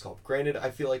a new sculpt. Granted, I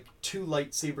feel like 2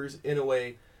 lightsabers in a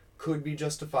way could be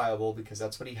justifiable, because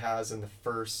that's what he has in the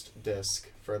first disc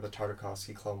for the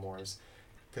Tartakovsky Clone Wars.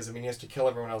 Because, I mean, he has to kill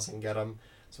everyone else and get them.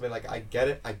 So, I mean, like, I get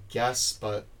it, I guess,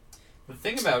 but... The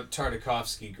thing about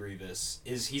Tartakovsky Grievous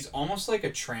is he's almost like a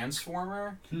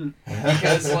transformer,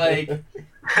 because like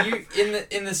you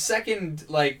in the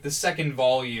second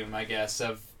volume, I guess,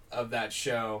 of that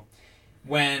show,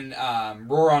 when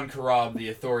Roran Karab,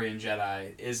 the Ithorian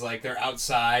Jedi, is like they're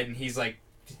outside and he's like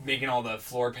making all the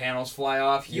floor panels fly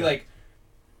off. He like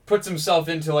puts himself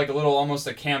into like a little, almost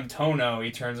a Camtono.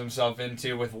 He turns himself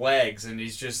into with legs, and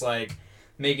he's just like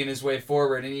making his way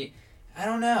forward. And I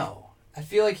don't know. I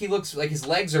feel like he looks like his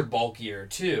legs are bulkier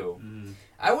too.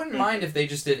 I wouldn't mind if they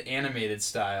just did animated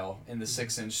style in the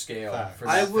 6-inch scale for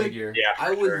that figure. Yeah,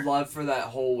 I would love for that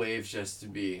whole wave just to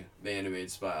be the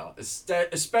animated style,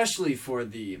 especially for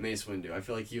the Mace Windu. I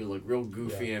feel like he would look real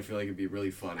goofy, and I feel like it'd be really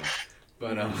funny.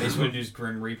 But Mace Windu's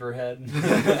Grim Reaper head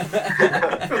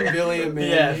from Billy and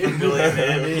Mandy. Yeah, from Billy and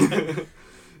Mandy.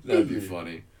 That'd be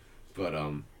funny. But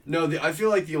no, I feel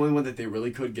like the only one that they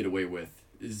really could get away with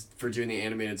is for doing the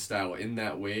animated style in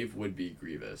that wave would be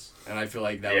Grievous, and I feel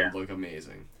like that would look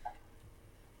amazing.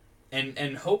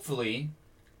 And hopefully,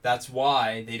 that's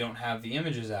why they don't have the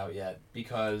images out yet,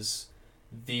 because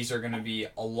these are going to be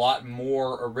a lot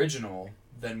more original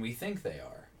than we think they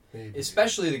are. Maybe.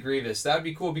 Especially the Grievous. That would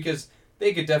be cool, because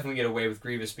they could definitely get away with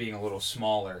Grievous being a little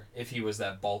smaller if he was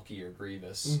that bulkier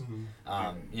Grievous.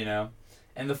 You know?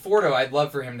 And the Fordo, I'd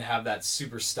love for him to have that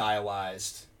super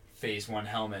stylized Phase 1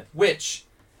 helmet, which...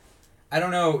 I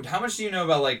don't know. How much do you know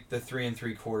about like the 3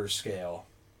 3/4 scale?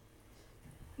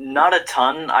 Not a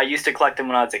ton. I used to collect them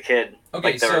when I was a kid.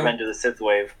 Okay, like the Revenge of the Sith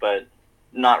wave, but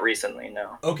not recently,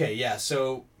 no. Okay, yeah.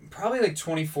 So probably like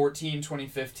 2014,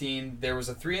 2015, there was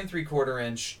a 3 3/4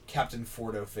 inch Captain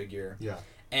Fordo figure. Yeah.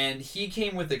 And he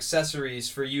came with accessories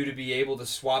for you to be able to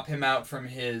swap him out from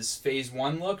his Phase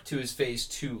 1 look to his Phase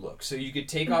 2 look. So you could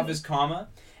take off his comma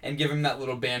and give him that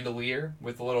little bandolier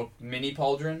with a little mini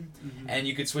pauldron, and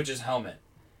you could switch his helmet.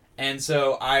 And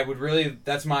so I would really,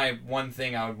 that's my one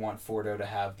thing I would want Fordo to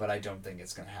have, but I don't think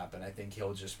it's going to happen. I think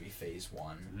he'll just be Phase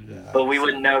 1. Yeah. But we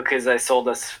wouldn't know because I sold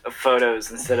us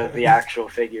photos instead of the actual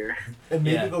figure. And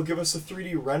maybe they'll give us a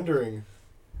 3D rendering.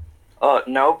 Oh,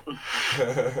 nope.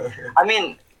 I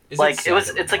mean, it's like a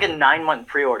 9-month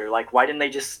pre-order. Like, why didn't they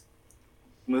just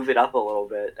move it up a little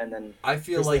bit and then... I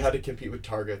feel like they had to compete with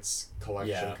Target's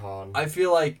collection con. I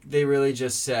feel like they really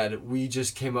just said, we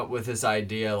just came up with this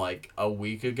idea like a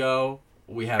week ago.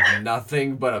 We have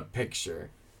nothing but a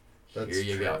picture. That's Here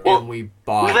you true. go. Well, and we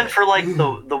bought even it. for like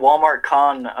the Walmart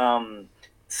con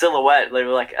silhouette, they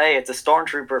were like, hey, it's a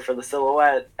stormtrooper for the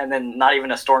silhouette, and then not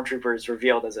even a stormtrooper is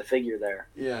revealed as a figure there.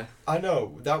 Yeah. I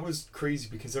know. That was crazy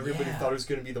because everybody thought it was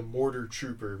going to be the Mortar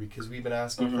Trooper, because we've been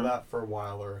asking for that for a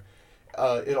while. Or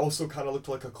it also kind of looked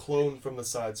like a clone from the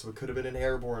side, so it could have been an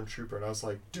Airborne Trooper. And I was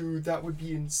like, dude, that would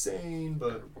be insane.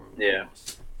 But yeah.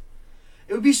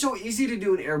 It would be so easy to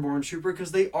do an Airborne Trooper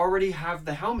because they already have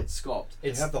the helmet sculpt.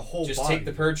 They have the whole just body. take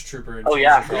the Purge Trooper and Oh, change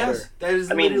yeah, the for color. sure. That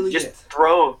is I mean, literally just it.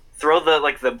 throw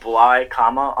the Bly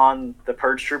comma on the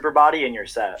Purge Trooper body and you're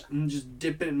set. And just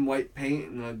dip it in white paint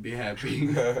and I'd be happy.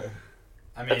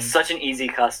 I mean, It's such an easy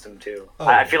custom too. Oh,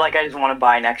 I feel like I just want to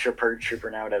buy an extra Purge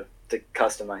Trooper now to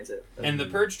customize it. and the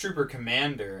Purge Trooper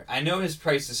Commander, I know his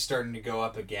price is starting to go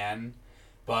up again,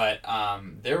 but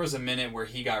there was a minute where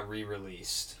he got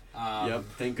re-released. Yep,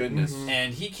 thank goodness.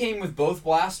 And he came with both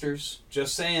blasters,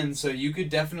 just saying, so you could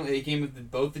definitely, he came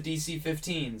with both the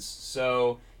DC-15s,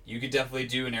 so you could definitely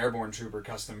do an airborne trooper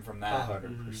custom from that.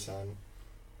 100%.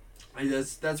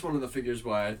 That's one of the figures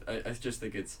why I just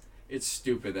think it's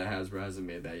stupid that Hasbro hasn't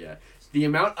made that yet. The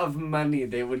amount of money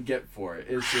they would get for it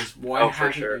is just, why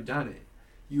haven't you done it?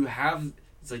 You have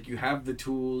the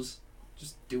tools,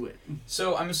 just do it.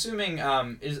 So I'm assuming,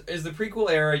 is the prequel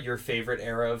era your favorite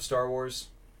era of Star Wars?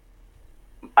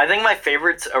 I think my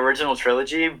favorite's original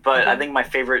trilogy, but I think my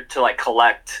favorite to like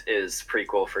collect is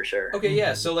prequel for sure. Okay,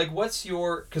 yeah. So like, what's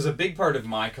your? Because a big part of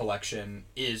my collection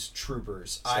is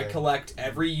troopers. Same. I collect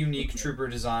every unique trooper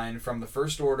design from the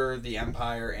First Order, the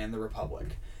Empire, and the Republic.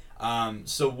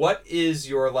 So what is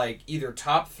your like either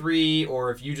top 3, or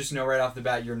if you just know right off the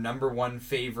bat your number 1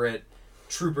 favorite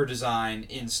trooper design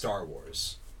in Star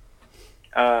Wars?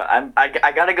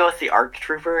 I gotta go with the ARC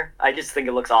Trooper. I just think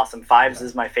it looks awesome. Fives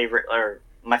is my favorite, or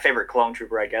my favorite clone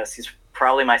trooper, I guess. He's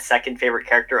probably my second favorite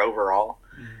character overall.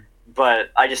 But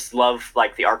I just love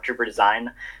like the ARC Trooper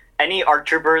design. Any ARC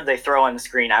Trooper they throw on the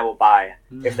screen, I will buy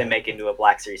if they make it into a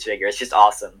Black Series figure. It's just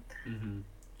awesome.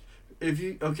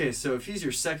 So if he's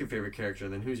your second favorite character,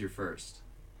 then who's your first?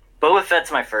 Boba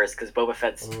Fett's my first because Boba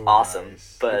Fett's awesome.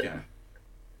 Nice. But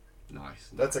Nice.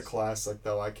 That's a classic,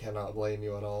 though. I cannot blame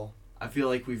you at all. I feel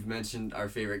like we've mentioned our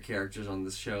favorite characters on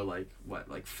this show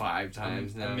like 5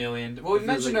 times now. A million. Well, we've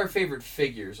mentioned like... our favorite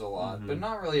figures a lot, but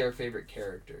not really our favorite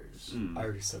characters. I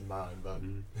already said mine, but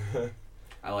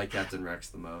I like Captain Rex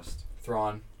the most.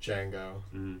 Thrawn. Django.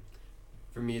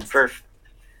 For me, it's for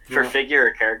figure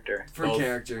or character. For both.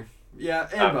 Character. Yeah,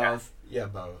 and both. Yeah,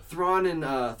 both. Thrawn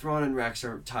and Rex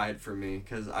are tied for me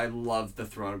because I love the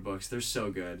Thrawn books. They're so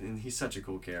good, and he's such a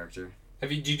cool character.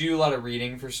 Do you do a lot of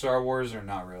reading for Star Wars or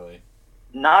not really?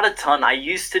 Not a ton. I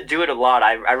used to do it a lot.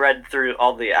 I read through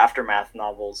all the Aftermath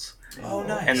novels. Oh,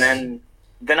 nice. And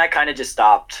then I kind of just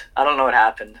stopped. I don't know what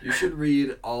happened. You should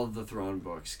read all of the Thrawn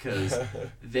books because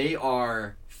they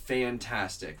are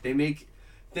fantastic. They make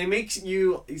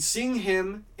you seeing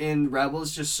him in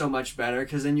Rebels just so much better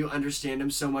because then you understand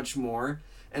him so much more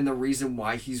and the reason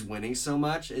why he's winning so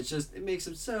much. It makes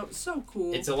him so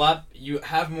cool. It's a lot. You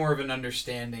have more of an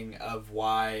understanding of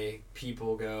why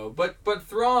people go, but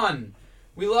Thrawn,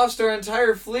 we lost our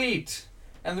entire fleet,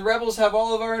 and the rebels have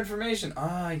all of our information.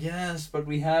 Yes, but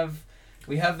we have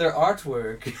their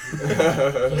artwork.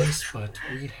 Yes, but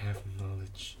we have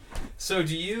knowledge. So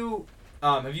do you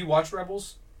have you watched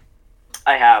Rebels?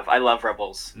 I have. I love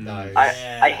Rebels. Nice.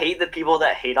 I hate the people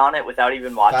that hate on it without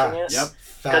even watching it. Yep.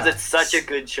 Because it's such a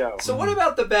good show. So what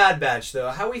about the Bad Batch, though?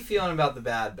 How are we feeling about the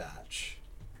Bad Batch?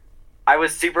 I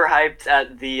was super hyped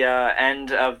at the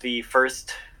end of the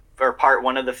first, or part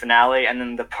 1 of the finale, and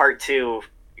then the part 2.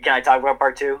 Can I talk about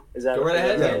part 2? Is that Go right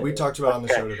ahead. Yeah, we talked about it on the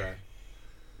show today.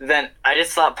 Then I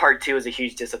just thought part 2 was a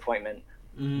huge disappointment.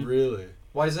 Really?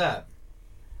 Why is that?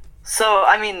 So,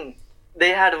 I mean, they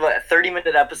had a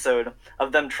 30-minute episode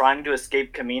of them trying to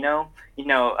escape Camino. You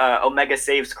know, Omega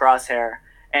saves Crosshair,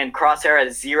 and Crosshair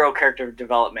has 0 character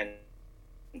development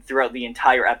throughout the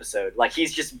entire episode. Like,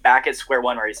 he's just back at square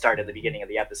one where he started at the beginning of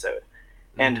the episode.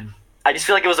 And I just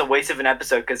feel like it was a waste of an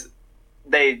episode because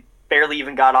they barely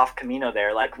even got off Camino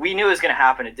there. Like, we knew it was going to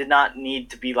happen. It did not need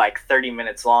to be, like, 30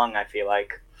 minutes long, I feel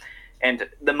like. And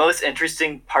the most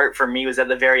interesting part for me was at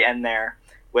the very end there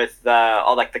with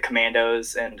all, like, the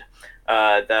commandos and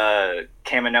the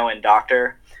Kaminoan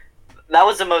doctor. That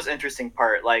was the most interesting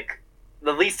part. Like,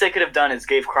 the least they could have done is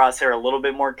gave Crosshair a little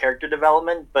bit more character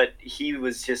development, but he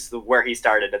was just where he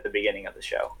started at the beginning of the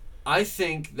show. I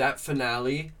think that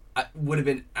finale would have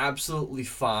been absolutely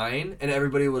fine, and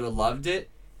everybody would have loved it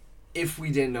if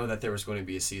we didn't know that there was going to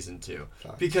be a season 2.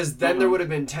 Because then there would have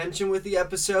been tension with the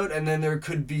episode, and then there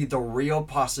could be the real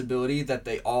possibility that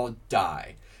they all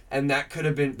die. And that could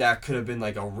have been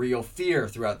like a real fear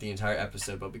throughout the entire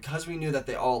episode. But because we knew that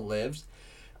they all lived,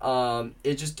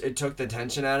 it took the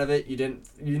tension out of it. You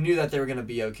knew that they were gonna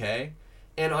be okay.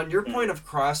 And on your point of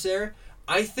Crosshair,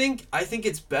 I think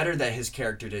it's better that his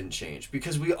character didn't change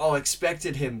because we all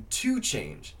expected him to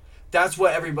change. That's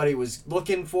what everybody was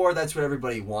looking for. That's what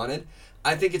everybody wanted.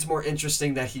 I think it's more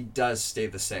interesting that he does stay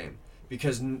the same.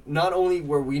 Because not only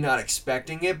were we not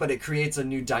expecting it, but it creates a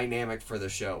new dynamic for the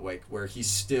show, like where he's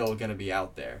still gonna be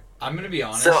out there. I'm gonna be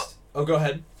honest. So, go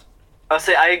ahead. I'll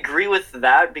say I agree with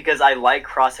that because I like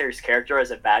Crosshair's character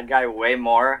as a bad guy way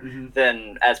more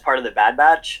than as part of the Bad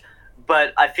Batch.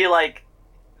 But I feel like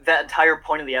that entire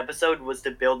point of the episode was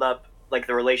to build up like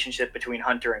the relationship between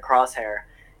Hunter and Crosshair.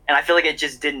 And I feel like it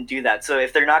just didn't do that. So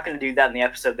if they're not going to do that in the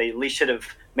episode, they at least should have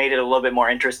made it a little bit more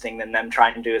interesting than them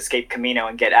trying to escape Camino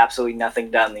and get absolutely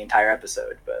nothing done the entire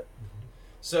episode. But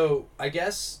so I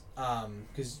guess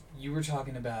because you were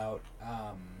talking about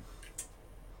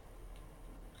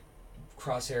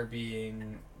Crosshair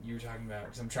being you were talking about?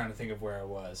 Because I'm trying to think of where I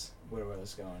was going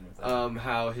with that.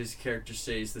 How his character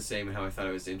stays the same and how I thought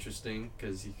it was interesting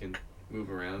because he can move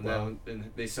around now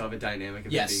and they still have a dynamic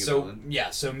of him being a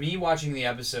villain. So me watching the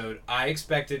episode, I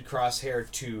expected Crosshair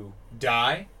to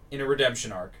die in a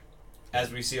redemption arc,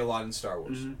 as we see a lot in Star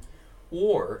Wars. Mm-hmm.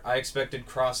 Or I expected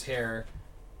Crosshair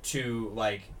to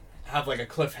have a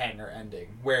cliffhanger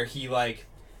ending where he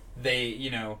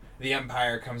the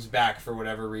Empire comes back for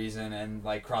whatever reason and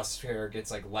Crosshair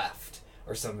gets left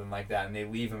or something like that and they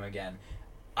leave him again.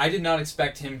 I did not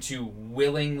expect him to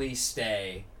willingly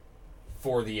stay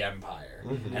for the Empire.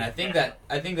 Mm-hmm. And I think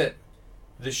that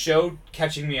the show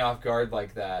catching me off guard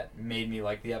like that made me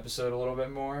like the episode a little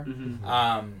bit more.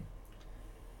 Mm-hmm.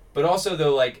 But also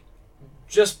though,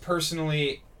 just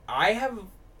personally, I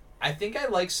think I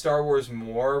like Star Wars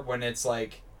more when it's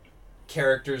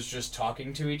characters just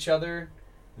talking to each other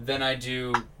than I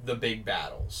do the big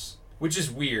battles. Which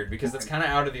is weird because that's kind of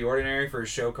out of the ordinary for a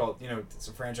show called, it's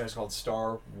a franchise called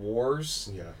Star Wars.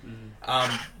 Yeah.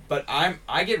 Mm-hmm. But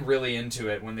I get really into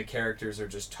it when the characters are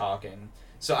just talking.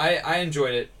 So I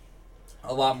enjoyed it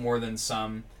a lot more than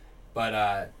some.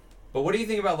 But what do you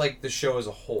think about the show as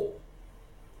a whole?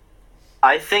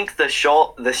 I think the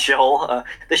show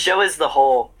as the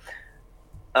whole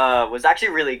was actually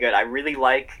really good. I really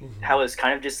like how it was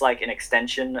kind of just an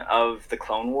extension of the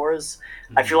Clone Wars.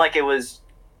 Mm-hmm. I feel like it was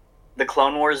the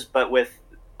Clone Wars, but with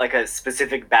a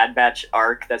specific Bad Batch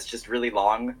arc that's just really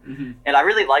long. Mm-hmm. And I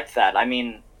really liked that. I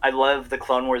mean, I love the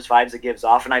Clone Wars vibes it gives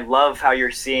off, and I love how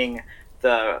you're seeing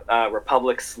the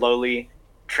Republic slowly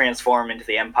transform into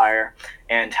the Empire,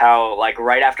 and how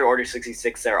right after Order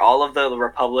 66 there, all of the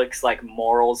Republic's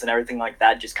morals and everything like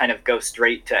that just kind of go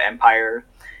straight to Empire.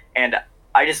 And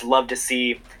I just love to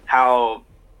see how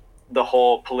the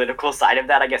whole political side of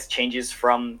that, I guess, changes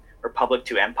from Republic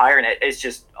to Empire, and it's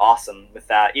just awesome with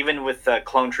that. Even with the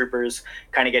clone troopers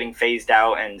kind of getting phased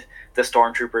out and the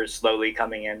stormtroopers slowly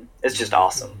coming in, it's just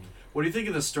awesome. What do you think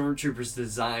of the stormtroopers'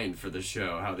 design for the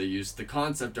show? How they used the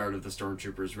concept art of the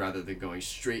stormtroopers rather than going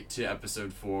straight to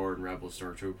Episode 4 and Rebel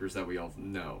stormtroopers that we all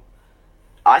know?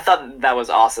 I thought that was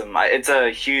awesome. It's a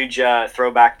huge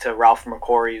throwback to Ralph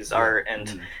McQuarrie's art,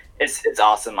 and it's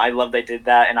awesome. I love they did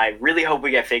that, and I really hope we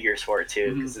get figures for it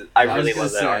too, because I really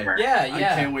love that armor. Yeah. I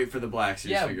can't wait for the Black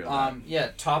Series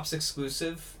figure. Tops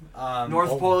exclusive.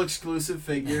 North Pole exclusive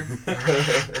figure.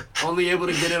 Only able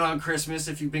to get it on Christmas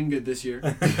if you've been good this year.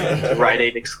 Rite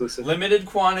Aid exclusive. Limited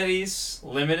quantities.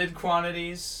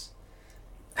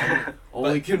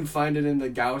 Only can find it in the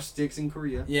Gauss sticks in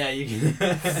Korea. Yeah, you can.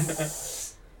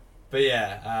 But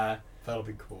yeah, that'll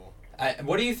be cool.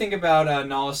 What do you think about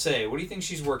Nala Se? What do you think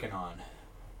she's working on?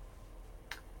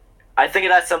 I think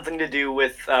it has something to do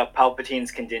with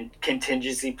Palpatine's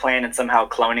contingency plan and somehow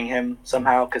cloning him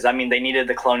somehow. Because, I mean, they needed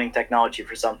the cloning technology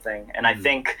for something. And I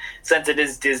think since it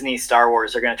is Disney Star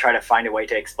Wars, they're going to try to find a way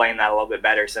to explain that a little bit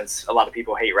better, since a lot of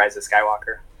people hate Rise of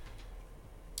Skywalker.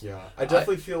 Yeah, I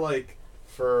definitely feel like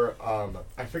for,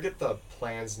 I forget the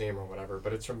plan's name or whatever,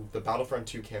 but it's from the Battlefront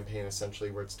 2 campaign, essentially,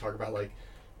 where it's talking about,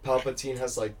 Palpatine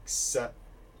has set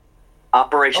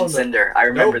Operation Cinder. I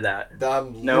remember that.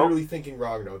 I'm literally thinking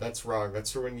wrong. No, that's wrong.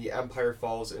 That's for when the Empire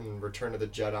falls in Return of the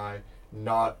Jedi,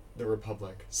 not the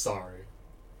Republic. Sorry.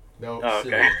 No,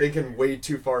 okay. Thinking way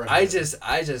too far ahead. I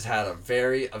just had a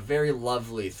very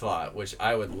lovely thought, which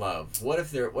I would love. What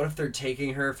if they're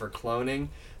taking her for cloning,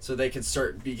 so they could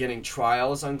start beginning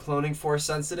trials on cloning Force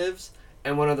sensitives,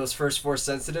 and one of those first Force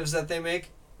sensitives that they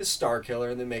make is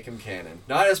Starkiller, and they make him canon.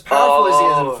 Not as powerful as he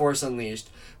is in Force Unleashed,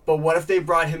 but what if they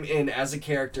brought him in as a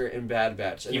character in Bad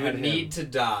Batch? He would need to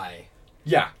die.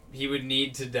 Yeah. He would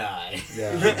need to die.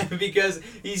 Yeah. Because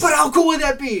he's... But how cool would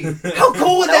that be? How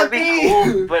cool would that be?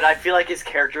 Cool, but I feel like his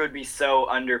character would be so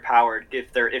underpowered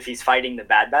if he's fighting the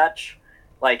Bad Batch.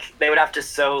 They would have to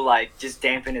just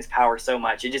dampen his power so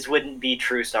much. It just wouldn't be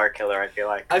true Starkiller, I feel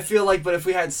like. But if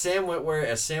we had Sam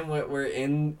Witwer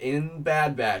in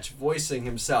Bad Batch voicing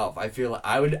himself, I feel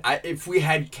if we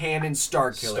had canon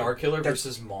Starkiller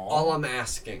versus Maul. All I'm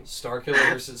asking.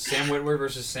 Starkiller versus Sam Witwer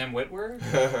versus Sam Witwer?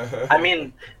 I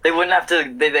mean, they wouldn't have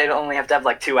to. They'd only have to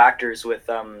have 2 actors with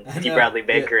D. Bradley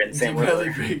Baker and Sam Witwer. Bradley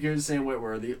Baker and Sam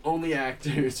Witwer are the only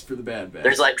actors for the Bad Batch.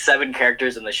 There's 7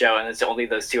 characters in the show, and it's only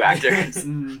those 2 actors.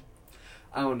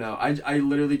 I don't know. I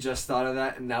literally just thought of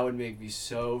that, and that would make me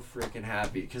so freaking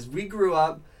happy. Because we grew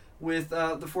up with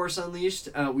The Force Unleashed.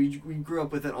 We grew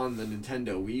up with it on the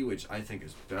Nintendo Wii, which I think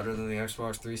is better than the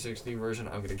Xbox 360 version.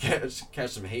 I'm going to catch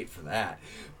some hate for that.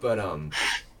 But,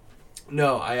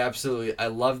 no, I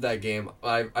love that game.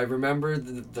 I remember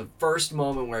the first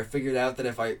moment where I figured out that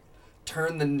if I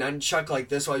turn the nunchuck like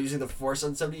this while using the force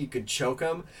on somebody, you could choke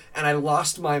them. And I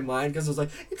lost my mind because I was like,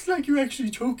 it's like you're actually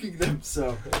choking them.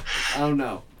 So, I don't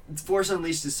know. Force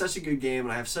Unleashed is such a good game,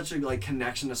 and I have such a like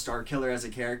connection to Starkiller as a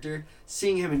character.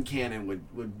 Seeing him in canon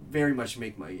would very much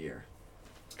make my year.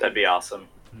 That'd be awesome.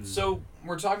 So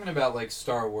we're talking about like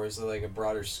Star Wars, like a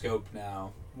broader scope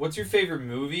now. What's your favorite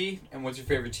movie and what's your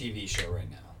favorite TV show right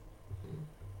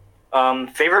now?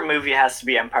 Favorite movie has to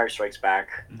be Empire Strikes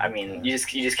Back. I mean, you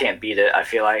just can't beat it, I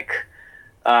feel like.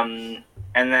 And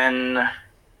then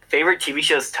favorite TV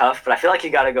show is tough, but I feel like you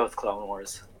gotta go with Clone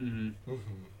Wars.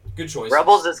 Good choice.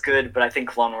 Rebels is good, but I think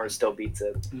Clone Wars still beats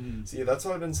it. See, that's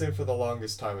what I've been saying for the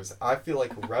longest time, is I feel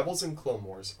like Rebels and Clone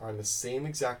Wars are in the same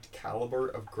exact caliber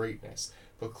of greatness,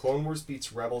 but Clone Wars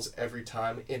beats Rebels every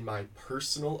time, in my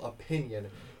personal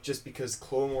opinion, just because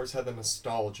Clone Wars had the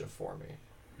nostalgia for me.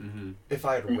 If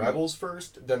I had Rebels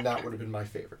first, then that would have been my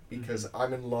favorite, because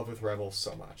I'm in love with Rebels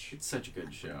so much. It's such a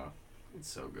good show.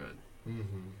 It's so good.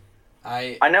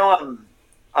 I know,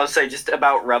 I'll say just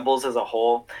about Rebels as a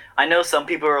whole, I know some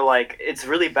people are like, it's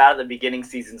really bad at the beginning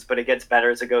seasons, but it gets better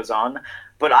as it goes on.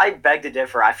 But I beg to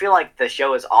differ. I feel like the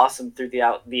show is awesome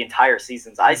throughout the entire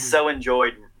seasons. I so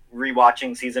enjoyed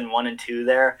rewatching season 1 and 2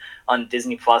 there on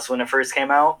Disney Plus when it first came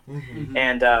out.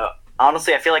 And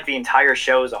honestly, I feel like the entire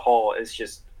show as a whole is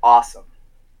just awesome.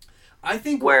 I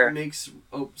think what makes...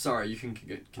 Oh, sorry, you can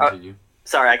continue.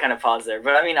 Sorry, I kind of paused there.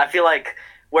 But I mean, I feel like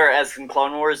whereas in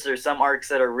Clone Wars, there's some arcs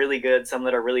that are really good, some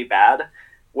that are really bad,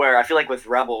 where I feel like with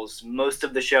Rebels, most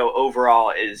of the show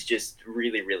overall is just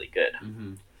really, really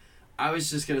good. I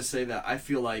was just going to say that I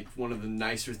feel like one of the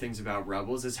nicer things about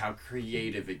Rebels is how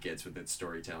creative it gets with its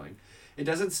storytelling. It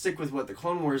doesn't stick with what the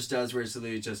Clone Wars does, where it's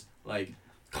literally just, like,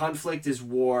 conflict is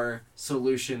war,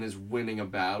 solution is winning a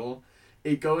battle.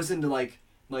 It goes into, like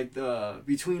the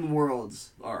Between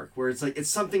Worlds arc, where it's like, it's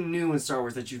something new in Star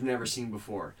Wars that you've never seen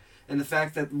before. And the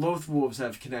fact that Loth Wolves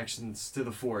have connections to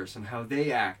the Force and how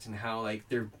they act and how like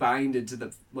they're binded to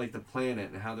the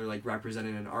planet and how they're like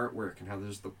represented in artwork and how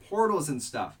there's the portals and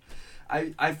stuff.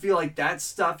 I feel like that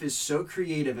stuff is so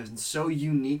creative and so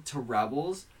unique to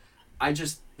Rebels.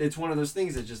 It's one of those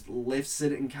things that just lifts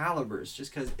it in calibers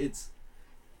just because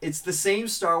it's the same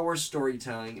Star Wars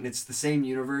storytelling and it's the same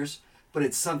universe, but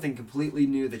it's something completely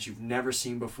new that you've never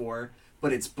seen before,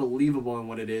 but it's believable in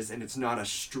what it is and it's not a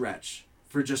stretch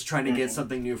for just trying to get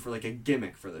something new for like a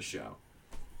gimmick for the show.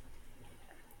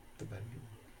 The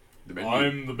Bendu.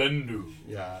 I'm the Bendu.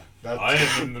 Yeah. I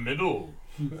am in the middle.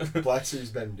 Black Series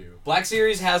Bendu. Black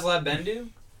Series HasLab Bendu?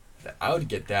 I would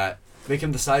get that. Make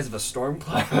him the size of a storm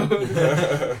cloud.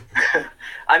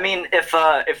 I mean,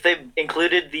 if they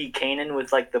included the Kanan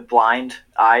with like the blind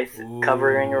eye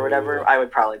covering or whatever, I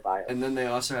would probably buy it. And then they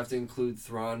also have to include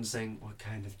Thrawn saying, "What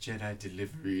kind of Jedi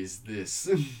delivery is this?"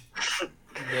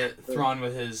 The Thrawn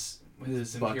with his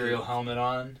Imperial helmet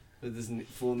on, with his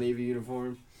full Navy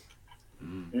uniform.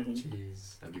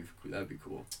 Jeez, that'd be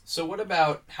cool. So what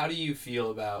about, how do you feel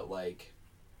about like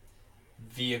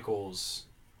vehicles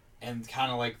and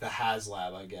kind of like the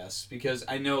HasLab, I guess? Because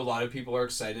I know a lot of people are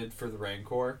excited for the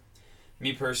Rancor.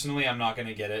 Me personally, I'm not going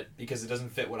to get it because it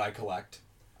doesn't fit what I collect.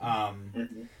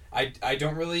 I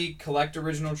don't really collect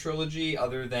original trilogy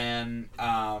other than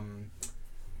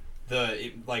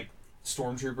like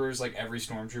Stormtroopers, like every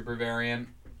Stormtrooper variant.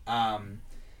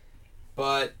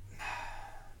 But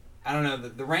I don't know,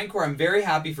 the Rancor, I'm very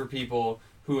happy for people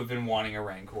who have been wanting a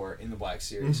Rancor in the Black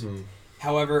Series.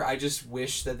 However, I just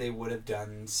wish that they would have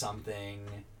done something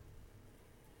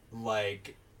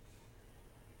like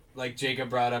Jacob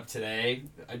brought up today,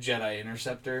 a Jedi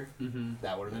Interceptor.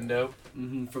 That would have been dope.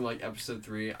 From like episode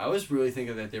 3. I was really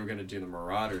thinking that they were going to do the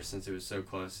Marauder since it was so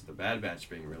close to the Bad Batch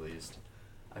being released.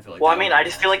 I feel like. Well, I mean, I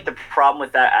just feel like the problem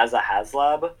with that as a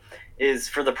HasLab is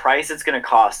for the price it's going to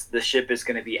cost, the ship is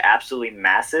going to be absolutely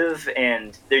massive,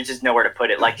 and there's just nowhere to put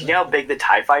it. Like, you know how big the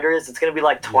TIE Fighter is? It's going to be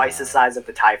like twice the size of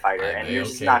the TIE Fighter, and you're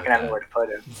just not going to have anywhere to put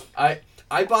it.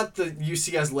 I bought the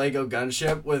UCS Lego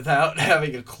gunship without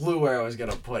having a clue where I was going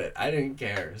to put it. I didn't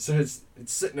care. So it's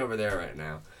sitting over there right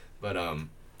now. But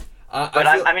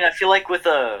I feel like with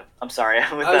a... I'm sorry.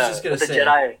 I was just going to say...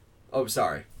 Jedi... Oh,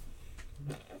 sorry.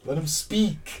 Let him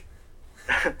speak.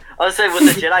 I was saying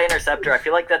with the Jedi Interceptor, I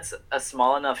feel like that's a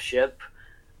small enough ship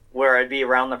where I'd be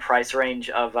around the price range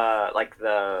of like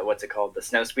the the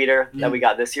Snowspeeder that we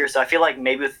got this year. So I feel like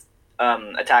maybe with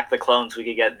Attack the Clones we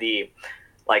could get the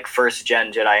like first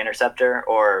gen Jedi Interceptor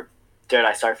or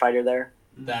Jedi Starfighter there.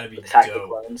 That'd be Attack dope. the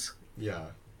Clones. Yeah,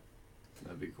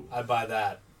 that'd be cool. I'd buy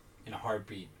that in a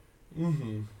heartbeat.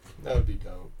 That would be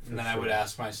dope. And then I would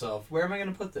ask myself, where am I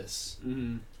going to put this?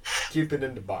 Keep it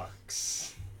in the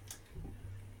box.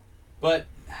 But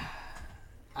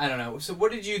I don't know. So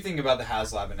what did you think about the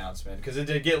HasLab announcement? Because it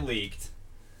did get leaked.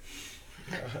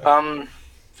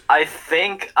 I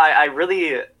think I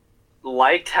really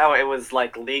liked how it was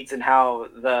like leaked and how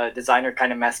the designer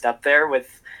kind of messed up there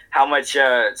with how much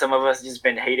some of us just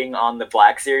been hating on the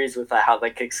Black Series with how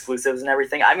like exclusives and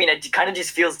everything. I mean, it kind of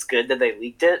just feels good that they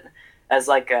leaked it as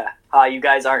like you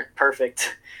guys aren't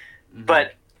perfect. Mm-hmm.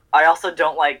 But I also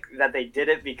don't like that they did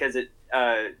it because it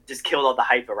just killed all the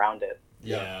hype around it.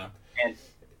 Yeah. And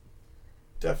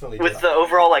definitely with the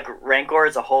overall like Rancor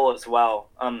as a whole as well.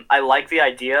 I like the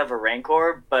idea of a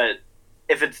Rancor, but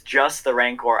if it's just the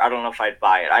Rancor, I don't know if I'd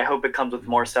buy it. I hope it comes with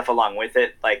more stuff along with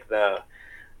it, like the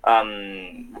I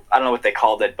don't know what they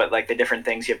called it, but like the different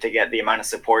things you have to get, the amount of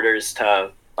supporters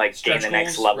to like stretch gain the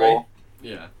next goals, level. Right?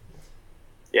 Yeah.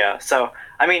 Yeah. So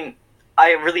I mean,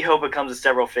 I really hope it comes with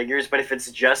several figures, but if it's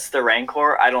just the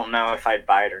Rancor, I don't know if I'd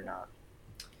buy it or not.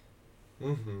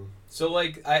 Mm-hmm. So,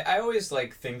 like, I always,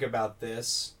 like, think about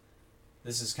this.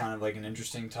 This is kind of, like, an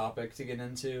interesting topic to get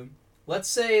into. Let's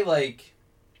say, like,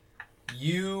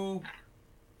 you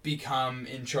become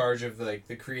in charge of, like,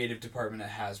 the creative department at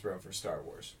Hasbro for Star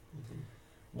Wars. Mm-hmm.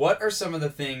 What are some of the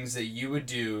things that you would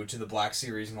do to the Black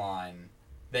Series line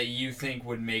that you think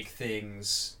would make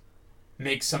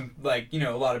some, like, you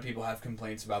know, a lot of people have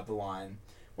complaints about the line.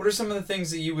 What are some of the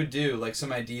things that you would do, like,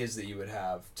 some ideas that you would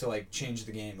have to, like, change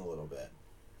the game a little bit?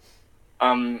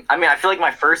 I mean, I feel like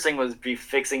my first thing would be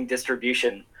fixing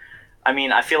distribution. I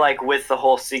mean, I feel like with the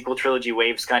whole sequel trilogy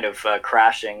waves kind of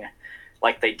crashing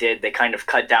like they did, they kind of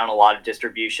cut down a lot of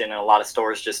distribution and a lot of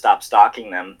stores just stopped stocking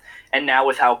them. And now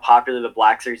with how popular the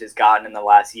Black Series has gotten in the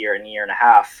last year and a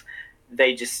half,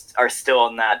 they just are still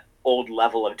on that old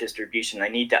level of distribution. They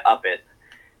need to up it.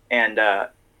 And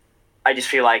I just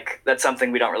feel like that's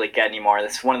something we don't really get anymore.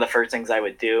 That's one of the first things I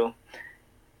would do.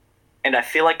 And I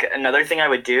feel like another thing I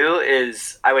would do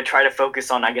is I would try to focus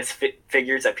on, I guess,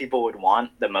 figures that people would want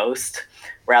the most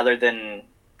rather than,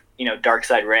 you know,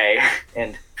 Darkseid Ray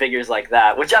and figures like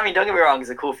that. Which, I mean, don't get me wrong, is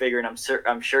a cool figure, and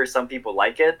I'm sure some people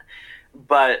like it.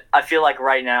 But I feel like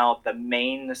right now the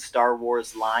main Star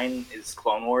Wars line is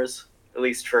Clone Wars, at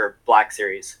least for Black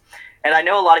Series. And I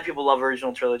know a lot of people love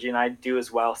original trilogy, and I do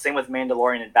as well. Same with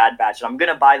Mandalorian and Bad Batch, and I'm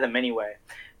going to buy them anyway.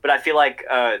 But I feel like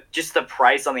just the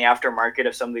price on the aftermarket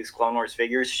of some of these Clone Wars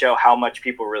figures show how much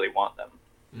people really want them.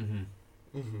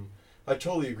 Mm-hmm. Mm-hmm. I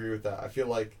totally agree with that. I feel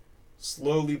like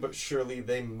slowly but surely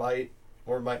they might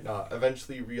or might not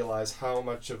eventually realize how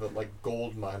much of a like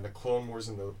gold mine the Clone Wars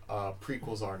and the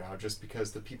prequels are now, just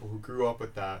because the people who grew up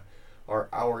with that are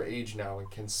our age now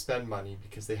and can spend money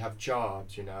because they have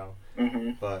jobs, you know.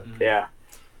 Mm-hmm. But yeah,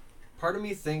 part of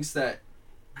me thinks that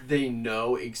they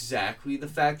know exactly the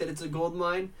fact that it's a gold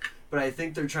mine, but I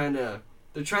think they're trying to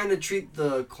treat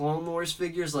the Clone Wars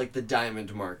figures like the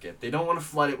diamond market. They don't want to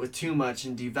flood it with too much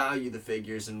and devalue the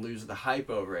figures and lose the hype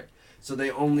over it. So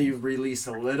they only release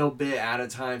a little bit at a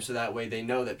time, so that way they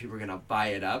know that people are gonna buy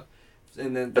it up.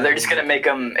 And then but they're just gonna make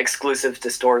them exclusive to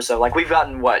stores. So like we've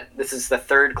gotten this is the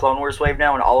third Clone Wars wave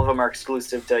now, and all of them are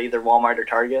exclusive to either Walmart or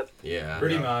Target. Yeah,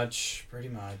 pretty much.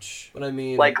 But I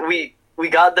mean, like we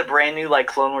got the brand new like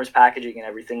Clone Wars packaging and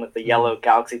everything with the yellow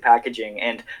Galaxy packaging,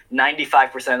 and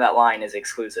 95% of that line is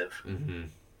exclusive. Mm-hmm.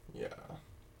 Yeah,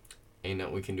 ain't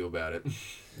nothing we can do about it.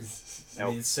 I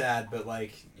mean, it's sad, but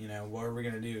like, you know, what are we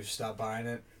gonna do? Stop buying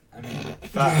it? I mean,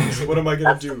 what am I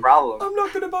gonna do? The problem. I'm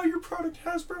not gonna buy your product,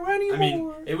 Hasbro, anymore. I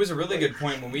mean, it was a really good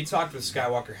point when we talked with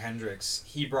Skywalker Hendricks.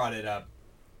 He brought it up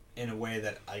in a way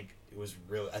that I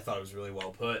thought it was really well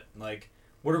put. Like,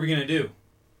 what are we gonna do?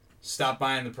 Stop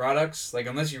buying the products? Like,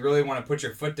 unless you really want to put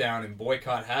your foot down and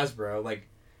boycott Hasbro, like,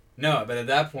 no. But at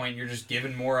that point, you're just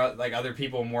giving more, like, other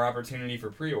people more opportunity for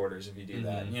pre-orders if you do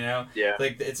that, you know? Yeah.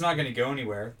 Like, it's not going to go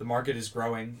anywhere. The market is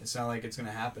growing. It's not like it's going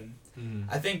to happen. Mm-hmm.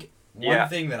 I think one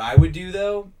thing that I would do,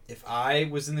 though, if I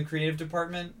was in the creative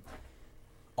department,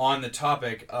 on the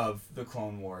topic of the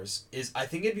Clone Wars, is I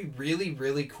think it'd be really,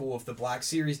 really cool if the Black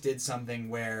Series did something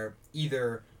where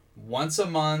either once a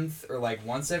month or, like,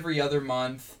 once every other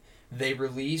month, they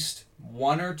released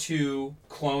one or two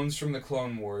clones from the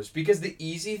Clone Wars. Because the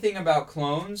easy thing about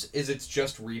clones is it's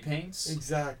just repaints.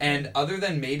 Exactly. And other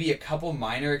than maybe a couple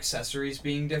minor accessories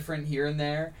being different here and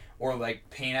there, or like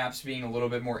paint apps being a little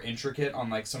bit more intricate on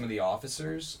like some of the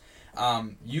officers,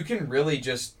 you can really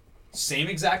just, same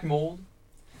exact mold,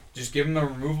 just give them a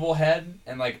removable head,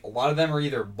 and like a lot of them are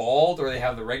either bald or they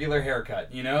have the regular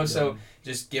haircut, you know? Yeah. So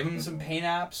just give them some paint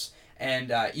apps, and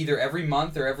either every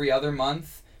month or every other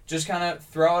month, just kind of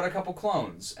throw out a couple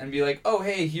clones and be like, oh,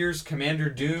 hey, here's Commander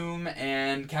Doom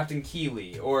and Captain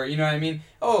Keeley. Or, you know what I mean?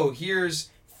 Oh, here's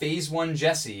Phase 1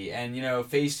 Jesse and, you know,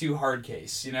 Phase 2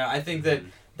 Hardcase. You know, I think that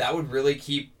that would really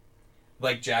keep,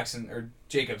 like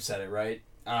Jacob said it, right?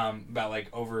 About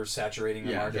like oversaturating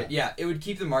the market. Yeah, it would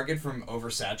keep the market from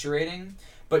oversaturating,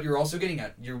 but you're also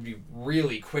you'll be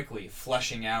really quickly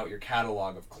fleshing out your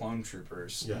catalog of clone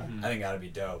troopers. Yeah. I think that'd be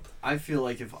dope. I feel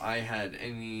like if I had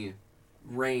any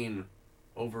reign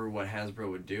over what Hasbro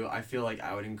would do, I feel like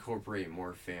I would incorporate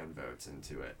more fan votes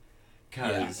into it.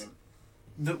 Because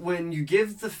when you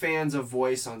give the fans a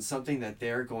voice on something that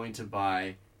they're going to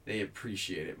buy, they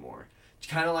appreciate it more. It's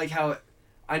kind of like how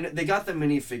they got the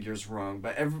minifigures wrong,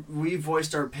 but we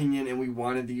voiced our opinion and we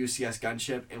wanted the UCS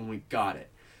gunship and we got it.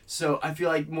 So I feel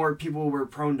like more people were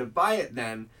prone to buy it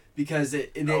then because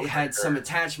it had some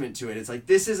attachment to it. It's like,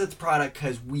 this is a product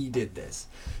because we did this.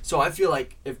 So I feel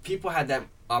like if people had that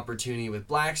opportunity with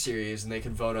Black Series and they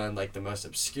could vote on like the most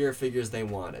obscure figures they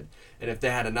wanted, and if they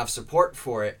had enough support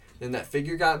for it, then that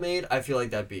figure got made, I feel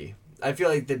like that'd be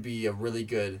a really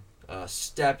good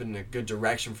step in a good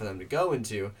direction for them to go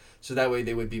into, so that way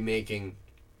they would be making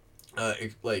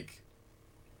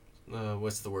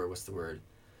what's the word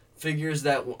figures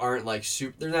that aren't like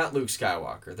they're not Luke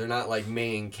Skywalker, they're not like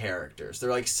main characters, they're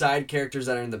like side characters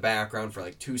that are in the background for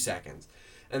like 2 seconds,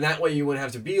 and that way you wouldn't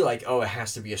have to be like, oh, it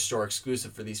has to be a store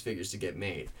exclusive for these figures to get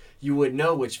made. You would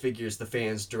know which figures the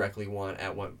fans directly want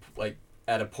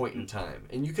at a point in time,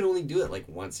 and you can only do it like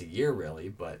once a year really,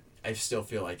 but I still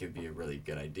feel like it'd be a really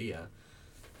good idea.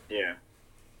 Yeah.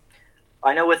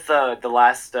 I know with the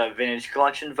last Vintage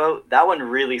Collection vote, that one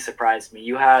really surprised me.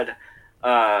 You had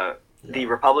the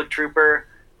Republic Trooper,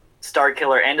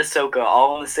 Starkiller, and Ahsoka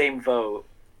all in the same vote,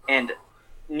 and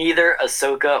neither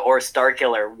Ahsoka or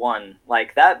Starkiller won.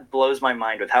 Like, that blows my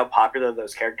mind with how popular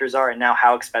those characters are, and now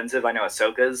how expensive I know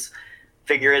Ahsoka's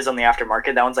figure is on the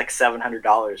aftermarket. That one's like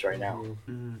 $700 right now,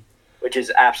 which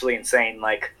is absolutely insane.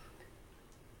 Like,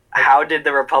 how did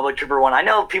the Republic Trooper win? I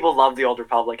know people love the Old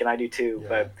Republic, and I do too,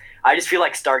 but I just feel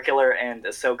like Starkiller and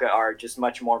Ahsoka are just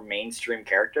much more mainstream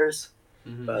characters.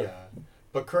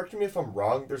 But correct me if I'm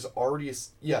wrong, there already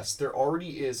is a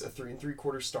 3 3/4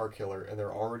 Starkiller, and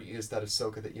there already is that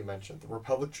Ahsoka that you mentioned. The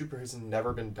Republic Trooper has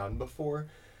never been done before.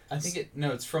 I think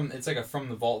it's like a from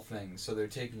the vault thing, so they're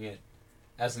taking it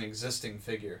as an existing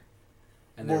figure.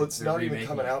 And it's not even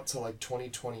coming out till like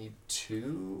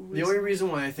 2022. The only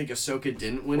reason why I think Ahsoka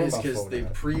didn't win is because they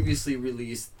previously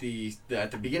released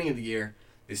at the beginning of the year,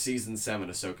 the Season 7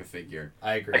 Ahsoka figure.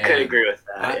 I agree. I could agree with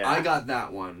that. I got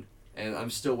that one, and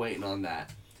I'm still waiting on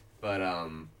that. But,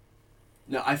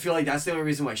 no, I feel like that's the only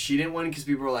reason why she didn't win, because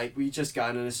people were like, we just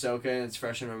got an Ahsoka, and it's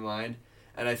fresh in our mind.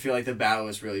 And I feel like the battle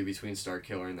was really between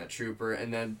Starkiller and that Trooper,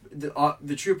 and then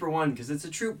the Trooper won because it's a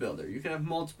troop builder. You can have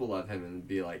multiple of him and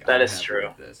be like, that is true,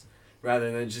 with this, rather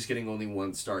than just getting only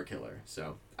one Starkiller.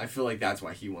 So I feel like that's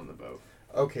why he won the vote.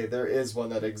 Okay, there is one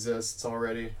that exists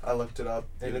already. I looked it up,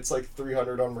 and it's like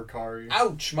 $300 on Mercari.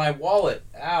 Ouch, my wallet!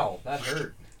 Ow, that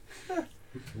hurt.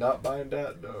 Not buying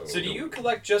that, no. So do you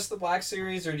collect just the Black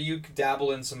Series, or do you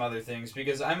dabble in some other things?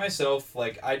 Because I myself,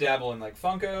 I dabble in,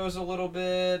 Funkos a little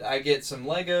bit. I get some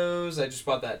Legos. I just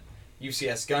bought that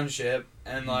UCS gunship.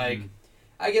 And, I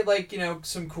get,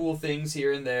 some cool things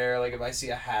here and there. Like, if I see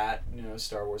a hat, a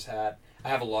Star Wars hat. I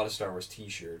have a lot of Star Wars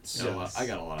t-shirts. Yes. I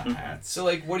got a lot of hats. So,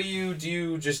 what do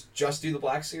you just do the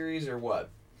Black Series, or what?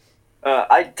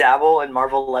 I dabble in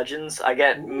Marvel Legends. I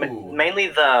get mainly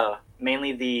the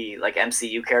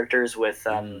MCU characters with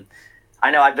I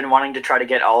know I've been wanting to try to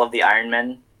get all of the Iron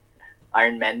Man,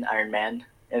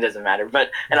 it doesn't matter,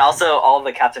 and also all of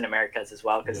the Captain Americas as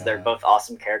well, because they're both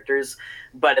awesome characters.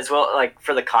 But as well,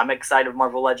 for the comic side of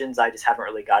Marvel Legends, I just haven't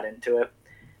really got into it.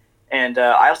 And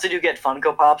I also do get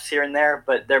Funko Pops here and there,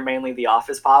 but they're mainly the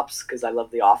Office Pops because I love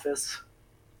the Office.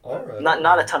 Alright.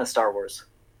 Not a ton of Star Wars.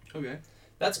 Okay.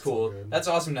 That's cool. That's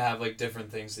awesome to have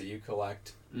different things that you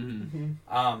collect.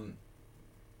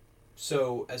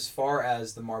 So as far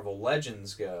as the Marvel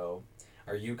Legends go,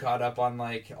 are you caught up on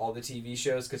all the TV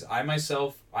shows? Because I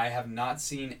have not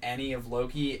seen any of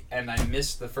Loki, and I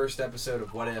missed the first episode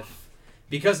of What If.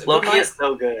 Because Loki is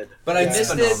so good. But I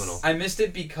missed it. I missed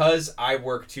it because I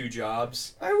work 2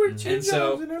 jobs. I work 2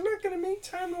 jobs, and I'm not gonna make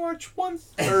time to watch one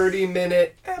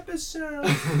 30-minute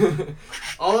episode.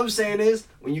 All I'm saying is,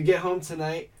 when you get home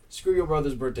tonight, screw your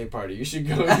brother's birthday party. You should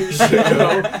go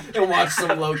and watch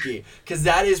some Loki, because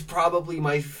that is probably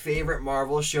my favorite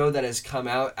Marvel show that has come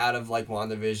out of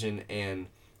WandaVision and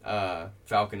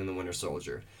Falcon and the Winter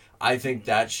Soldier. I think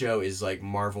that show is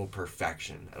Marvel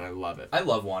perfection, and I love it. I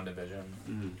love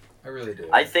WandaVision. I really do.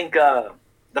 I think the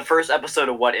first episode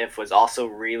of What If was also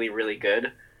really, really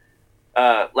good.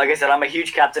 Like I said, I'm a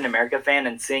huge Captain America fan,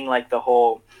 and seeing the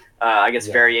whole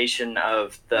variation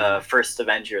of the first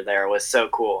Avenger there was so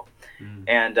cool.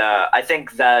 And I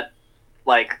think that,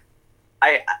 like,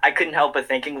 I couldn't help but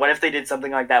thinking, what if they did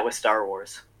something like that with Star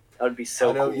Wars? That would be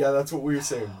so cool. Yeah, that's what we were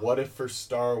saying. What if for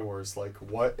Star Wars, like,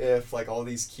 what if, like, all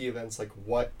these key events, like,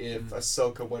 what if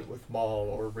Ahsoka went with Maul,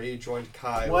 or Rey joined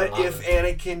Kylo? What if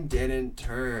Anakin didn't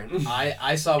turn?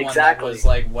 I saw one that was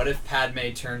like, what if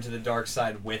Padme turned to the dark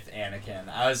side with Anakin?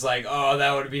 I was like, oh,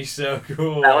 that would be so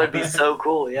cool. That would be so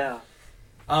cool, yeah.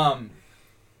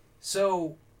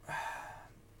 So,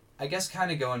 I guess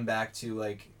kind of going back to,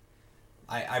 like,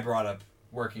 I brought up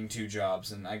working 2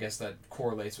 jobs, and I guess that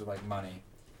correlates with, like, money.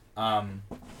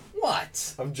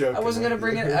 What? I'm joking. I wasn't gonna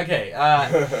bring it. Okay.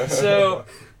 So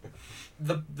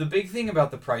the big thing about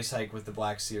the price hike with the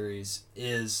Black Series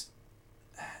is,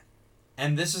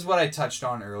 and this is what I touched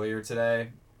on earlier today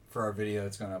for our video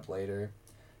that's going up later,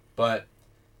 but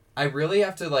I really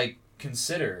have to, like,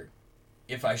 consider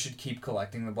if I should keep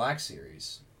collecting the Black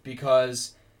Series,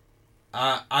 because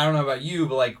I don't know about you,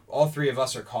 but, like, all 3 of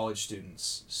us are college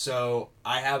students, so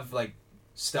I have, like,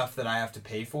 stuff that I have to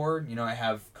pay for. You know, I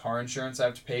have car insurance I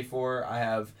have to pay for. I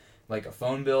have, like, a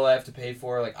phone bill I have to pay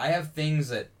for. Like, I have things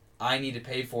that I need to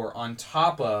pay for on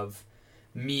top of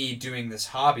me doing this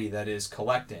hobby that is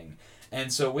collecting.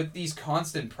 And so with these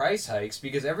constant price hikes,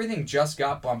 because everything just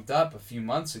got bumped up a few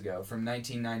months ago from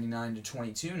 $19.99 to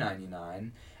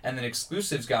 $22.99, and then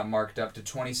exclusives got marked up to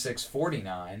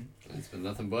 $26.49. It's been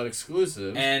nothing but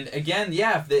exclusives. And again,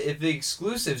 yeah, if the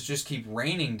exclusives just keep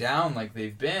raining down like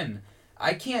they've been,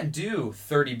 I can't do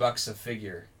 $30 a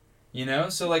figure, you know.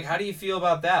 So, like, how do you feel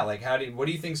about that? Like, what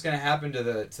do you think's going to happen to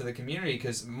the community?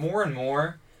 Because more and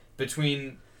more,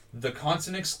 between the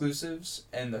constant exclusives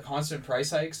and the constant price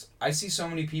hikes, I see so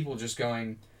many people just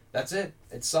going, "That's it.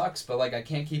 It sucks, but, like, I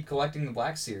can't keep collecting the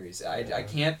Black Series. I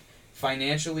can't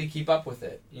financially keep up with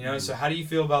it, you know." So, how do you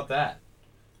feel about that?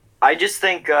 I just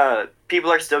think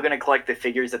people are still going to collect the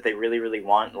figures that they really, really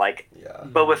want. Like,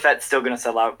 Boba Fett's still going to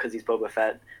sell out because he's Boba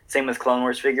Fett. Same with Clone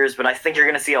Wars figures. But I think you're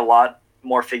going to see a lot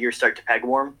more figures start to peg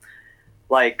warm.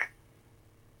 Like,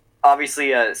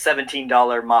 obviously, a $17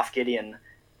 Moff Gideon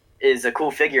is a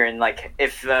cool figure. And, like,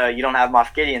 if you don't have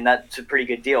Moff Gideon, that's a pretty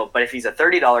good deal. But if he's a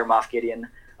 $30 Moff Gideon,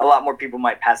 a lot more people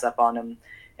might pass up on him.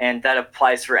 And that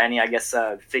applies for any, I guess,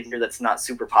 figure that's not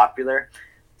super popular.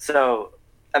 So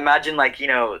imagine, like, you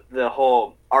know, the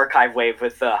whole archive wave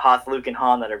with Hoth, Luke, and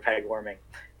Han that are peg warming.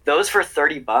 Those for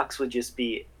 $30 would just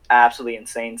be absolutely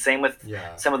insane. Same with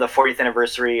some of the 40th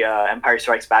anniversary Empire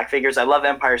Strikes Back figures. I love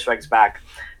Empire Strikes Back,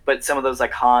 but some of those,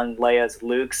 like Han, Leia's,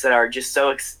 Luke's, that are just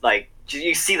so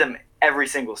you see them every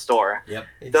single store. Yep.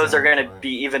 Those are going to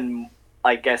be even,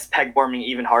 I guess, peg warming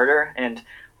even harder. And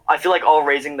I feel like all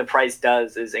raising the price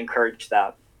does is encourage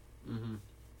that. Mm-hmm.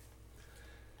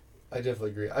 I definitely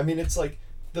agree. I mean, it's like,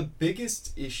 the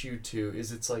biggest issue, too,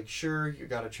 is it's like, sure, you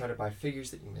gotta try to buy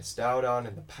figures that you missed out on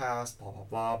in the past, blah, blah,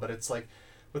 blah, but it's like,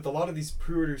 with a lot of these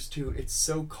pre-orders, too, it's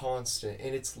so constant,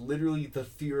 and it's literally the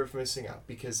fear of missing out,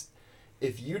 because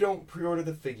if you don't pre-order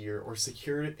the figure, or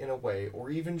secure it in a way, or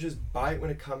even just buy it when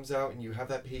it comes out, and you have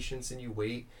that patience, and you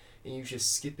wait, and you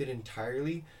just skip it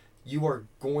entirely, you are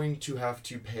going to have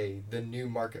to pay the new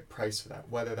market price for that,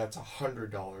 whether that's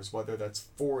 $100, whether that's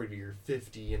 $40 or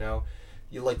 $50, you know?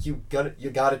 You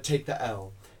gotta take the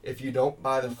L if you don't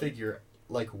buy the figure,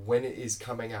 like, when it is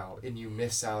coming out and you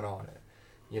miss out on it,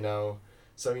 you know.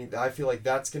 So I mean, I feel like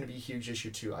that's gonna be a huge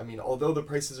issue too. I mean, although the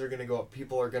prices are gonna go up,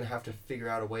 people are gonna have to figure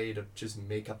out a way to just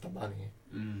make up the money.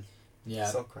 Yeah,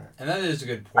 so crap. And that is a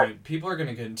good point. People are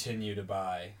gonna continue to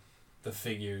buy the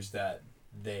figures that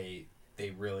they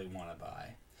really want to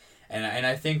buy. And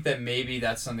I think that maybe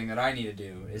that's something that I need to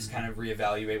do, is kind of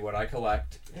reevaluate what I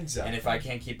collect. Exactly. And if I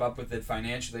can't keep up with it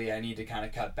financially, I need to kind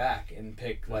of cut back and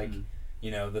pick, like,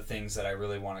 you know, the things that I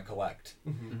really want to collect.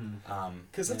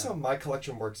 Because that's how my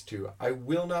collection works, too. I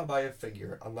will not buy a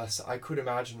figure unless I could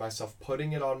imagine myself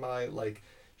putting it on my, like,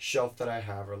 shelf that I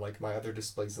have, or, like, my other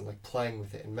displays, and, like, playing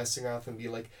with it and messing around with it and be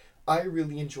like, I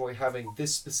really enjoy having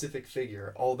this specific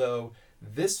figure, although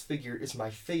this figure is my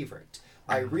favorite.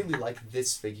 I really like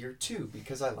this figure too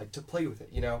because I like to play with it,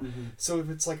 you know? So if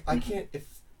it's like, I'm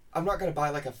not going to buy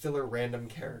like a filler random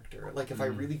character, like if I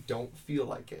really don't feel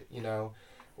like it, you know?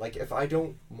 Like if I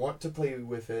don't want to play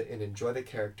with it and enjoy the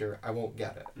character, I won't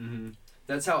get it.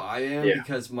 That's how I am,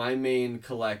 because my main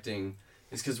collecting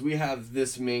is because we have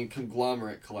this main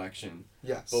conglomerate collection.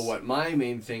 Yes. But what my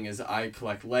main thing is, I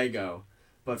collect Lego.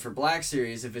 But for Black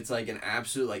Series, if it's like an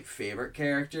absolute like favorite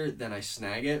character, then I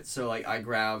snag it. So like I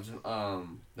grabbed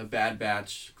the Bad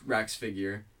Batch Rex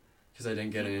figure because I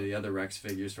didn't get any of the other Rex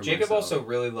figures from Jacob myself. also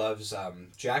really loves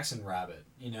Jackson Rabbit.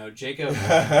 You know, Jacob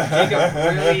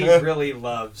really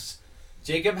loves.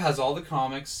 Jacob has all the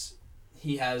comics.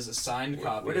 He has a signed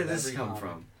copy. Where did of this every come comic.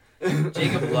 from?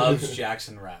 Jacob loves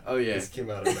Jackson Rabbit. Oh yeah, This came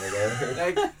out of nowhere.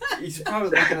 like, he's probably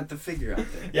looking at the figure out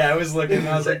there. Yeah, I was looking.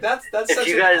 I was like, that's If such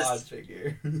you an guys- odd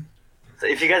figure. So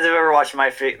if you guys have ever watched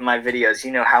my videos, you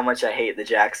know how much I hate the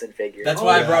Jackson figure. That's Oh,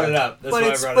 why I yeah. brought it up. That's But why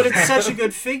it's I brought it up. such a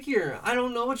good figure. I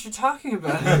don't know what you're talking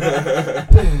about.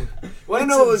 Want to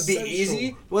know what would be essential.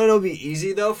 easy? Want to know what would be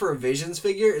easy though for a Visions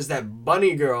figure is that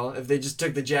Bunny Girl. If they just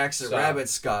took the Jackson Stop. Rabbit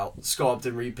sculpt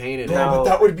and repainted Bro, it. No. but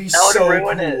that would be That would so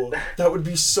ruin cool. it. That would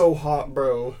be so hot,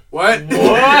 bro. What?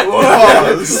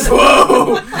 Pause.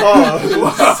 Whoa! Pause.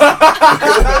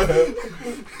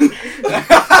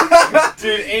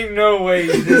 Dude, ain't no way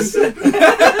you just said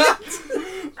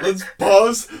Let's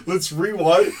pause. Let's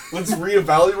rewind. Let's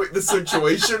reevaluate the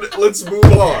situation. Let's move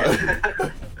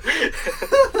on.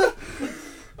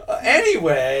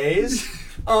 Anyways,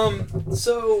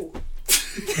 so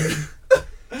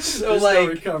So like,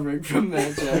 recovering from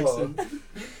that, Jackson.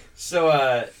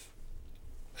 so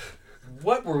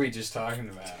what were we just talking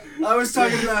about? I was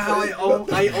talking about how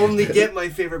I only get my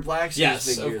favorite Black Series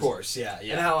Yes, figures. of course, yeah.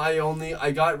 And how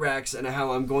I got Rex, and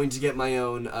how I'm going to get my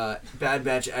own Bad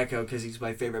Batch Echo because he's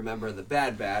my favorite member of the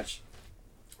Bad Batch.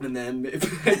 And then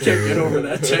I can't get over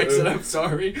that, Jackson. I'm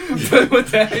sorry, but what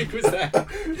the heck was that?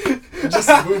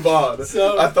 Just move on.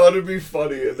 So- I thought it'd be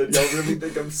funny, and then y'all really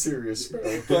think I'm serious,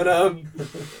 bro. But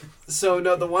so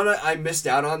no, the one I missed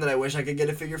out on that I wish I could get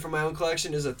a figure from my own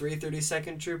collection is a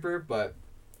 332nd Trooper, but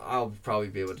I'll probably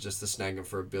be able to snag him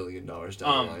for $1 billion down the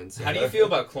line. So. How do you feel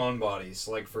about clone bodies,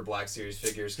 like for Black Series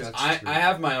figures? Because That's I true.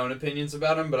 have my own opinions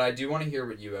about them, but I do want to hear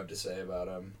what you have to say about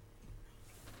them.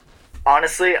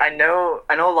 Honestly, I know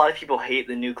a lot of people hate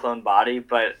the new clone body,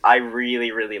 but I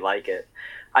really, really like it.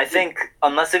 I think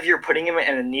unless if you're putting him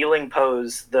in a kneeling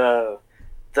pose, the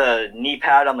knee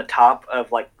pad on the top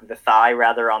of like the thigh,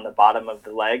 rather on the bottom of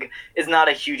the leg, is not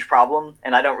a huge problem,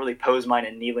 and I don't really pose mine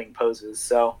in kneeling poses.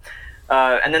 So,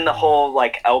 and then the whole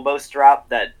like elbow strap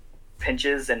that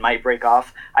pinches and might break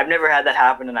off. I've never had that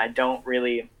happen, and I don't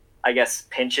really, I guess,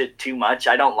 pinch it too much.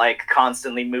 I don't like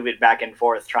constantly move it back and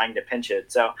forth trying to pinch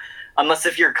it. So unless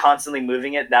if you're constantly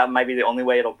moving it, that might be the only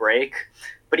way it'll break.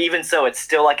 But even so, it's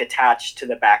still like attached to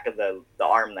the back of the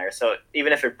arm there. So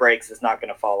even if it breaks, it's not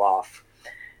going to fall off.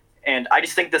 And I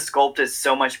just think the sculpt is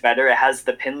so much better. It has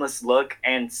the pinless look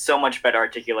and so much better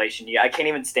articulation. Yeah, I can't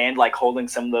even stand like holding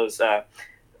some of those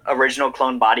original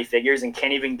clone body figures and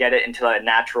can't even get it into a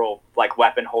natural like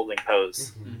weapon holding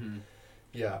pose. Mm-hmm.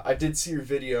 Yeah, I did see your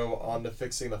video on the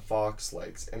fixing the Fox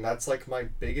legs, and that's like my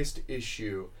biggest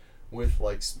issue with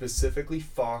like specifically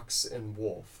Fox and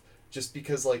Wolf, just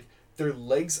because like their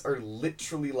legs are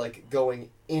literally like going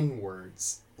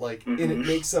inwards, like and it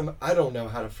makes them, I don't know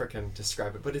how to frickin'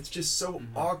 describe it, but it's just so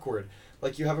awkward.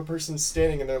 Like you have a person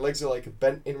standing and their legs are like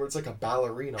bent inwards like a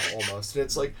ballerina almost, and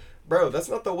it's like, bro, that's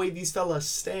not the way these fellas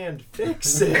stand.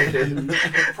 Fix it.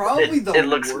 Probably the It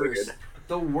looks worst. weird.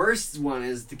 The worst one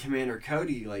is the Commander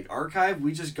Cody archive.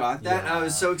 We just got that, and I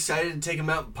was Yeah. so excited to take him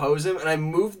out and pose him, and I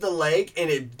moved the leg, and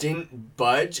it didn't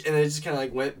budge, and it just kind of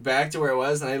like went back to where it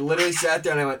was, and I literally sat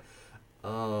there and I went,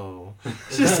 oh.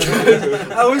 Just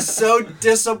I was so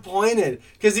disappointed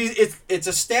because it's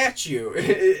a statue.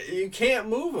 You can't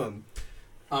move him.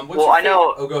 Well, I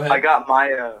know. Oh, go ahead. I got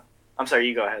my. I'm sorry.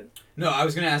 You go ahead. No, I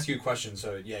was gonna ask you a question.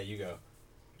 So yeah, you go.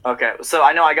 Okay, so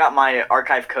I know I got my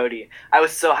Archive Cody. I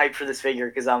was so hyped for this figure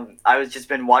because I was just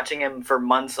been watching him for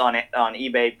months on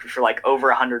eBay for like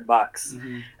over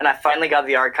 $100, and I finally got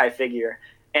the Archive figure,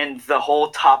 and the whole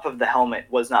top of the helmet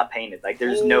was not painted. Like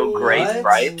there's no gray What?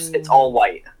 stripes. It's all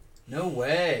white. No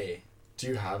way. Do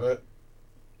you have it?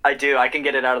 I do. I can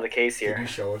get it out of the case Can you here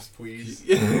show us, please?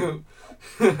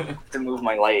 to move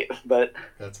my light, but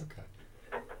That's okay.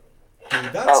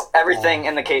 Dude, that's everything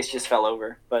in the awful. case just fell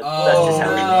over. But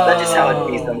Oh, that's just how it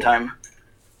be no. sometimes.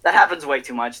 That happens way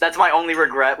too much. That's my only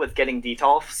regret with getting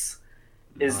Detolfs,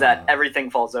 is that everything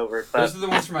falls over. But Those are the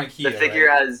ones from IKEA. the figure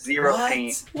right? has zero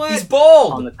paint What? He's on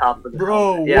bald. the top of the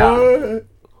Bro, helmet. Yeah, what?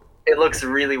 it looks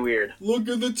really weird. Look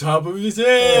at the top of his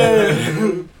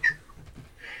head.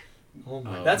 Oh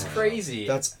my That's God. crazy.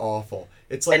 That's awful.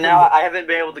 It's like And now I haven't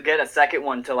been able to get a second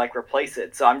one to like replace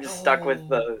it, so I'm just stuck with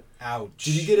the. Ouch.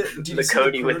 Did you get it? Did you the see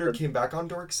Cody the with Pruder the- came back on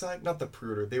Dark Side? Not the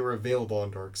Pruder. They were available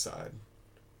on Dark Side.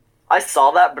 I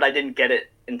saw that, but I didn't get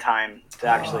it in time to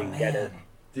actually Oh, get it. man.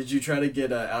 Did you try to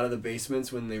get out of the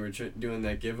basements when they were doing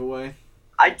that giveaway?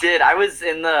 I did. I was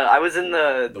in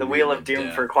the Wheel of Doom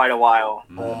Death. for quite a while.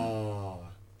 Oh.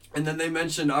 And then they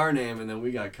mentioned our name, and then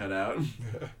we got cut out.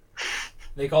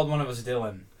 They called one of us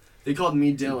Dylan. They called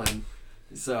me Dylan.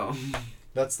 So.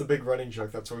 That's the big running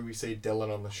joke. That's why we say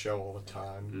Dylan on the show all the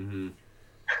time.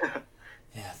 Mm-hmm.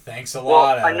 Yeah, thanks a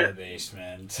lot Well, out of the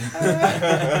basement.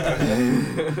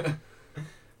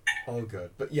 All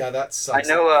good. But yeah, that sucks.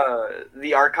 I know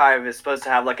the archive is supposed to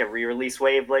have like a re-release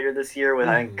wave later this year with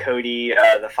I think Cody,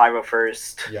 the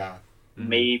 501st, Yeah.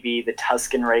 maybe the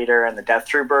Tusken Raider and the Death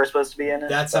Trooper are supposed to be in it.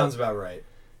 That sounds about right.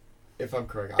 If I'm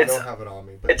correct. I don't have it on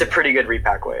me. But It's a pretty good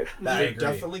repack wave. I They're agree.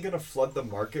 definitely going to flood the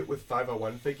market with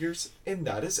 501 figures, and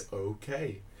that is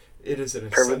okay. It is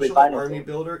an Perfectly essential fine with army it.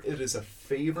 builder. It is a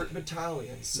favorite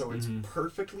battalion, so it's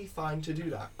perfectly fine to do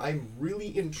that. I'm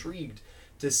really intrigued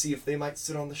to see if they might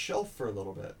sit on the shelf for a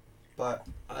little bit, but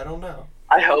I don't know.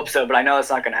 I hope so, but I know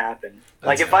it's not going to happen.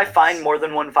 Like, if I find more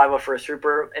than one 501st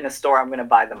Trooper in a store, I'm going to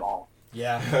buy them all.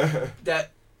 Yeah.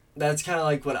 That's kind of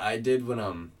like what I did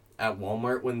when at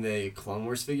Walmart when the Clone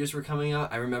Wars figures were coming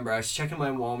out. I remember I was checking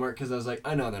my Walmart because I was like,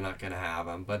 I know they're not gonna have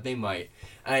them, but they might.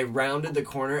 And I rounded the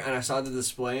corner and I saw the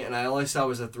display, and all I saw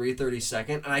was a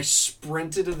 332nd, and I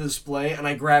sprinted to the display and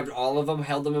I grabbed all of them,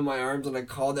 held them in my arms, and I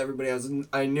called everybody. I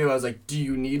was like, do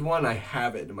you need one? I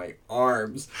have it in my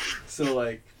arms. So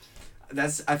like,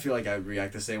 I feel like I would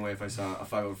react the same way if I saw a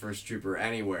 501st Trooper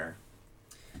anywhere.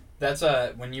 That's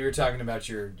when you were talking about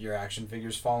your action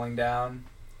figures falling down,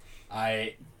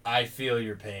 I feel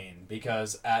your pain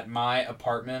because at my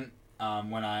apartment,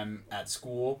 when I'm at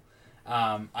school,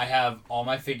 I have all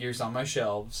my figures on my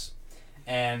shelves,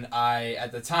 and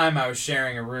at the time I was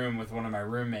sharing a room with one of my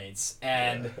roommates,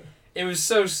 and it was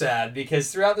so sad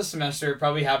because throughout the semester it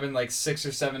probably happened like 6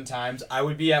 or 7 times. I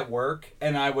would be at work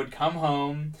and I would come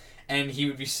home and he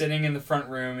would be sitting in the front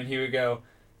room and he would go,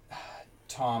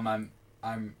 Tom,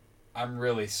 I'm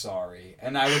really sorry.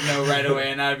 And I would know right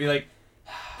away and I'd be like,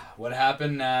 what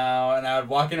happened now? And I would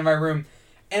walk into my room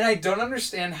and I don't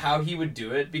understand how he would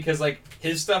do it because like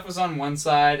his stuff was on one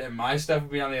side and my stuff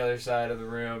would be on the other side of the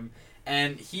room,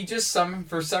 and he just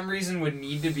for some reason would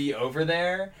need to be over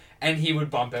there and he would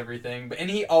bump everything, and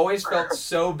he always felt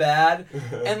so bad.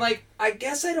 And like I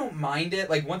guess I don't mind it.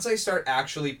 Like once I start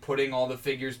actually putting all the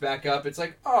figures back up, it's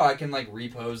like, oh, I can like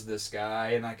repose this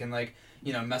guy and I can like,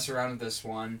 you know, mess around with this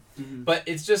one. Mm-hmm. But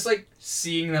it's just like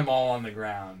seeing them all on the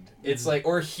ground. It's like,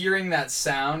 or hearing that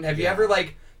sound. Have you ever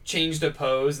like changed a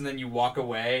pose and then you walk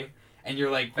away and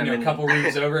you're like, you know, a couple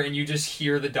rooms over and you just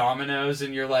hear the dominoes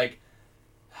and you're like,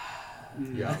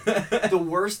 yeah. The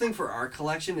worst thing for our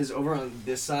collection is over on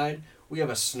this side, we have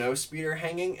a snow speeder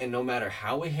hanging, and no matter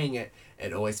how we hang it,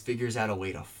 it always figures out a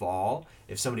way to fall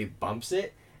if somebody bumps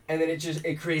it, and then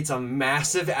it creates a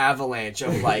massive avalanche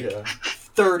of like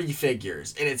 30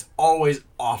 figures, and it's always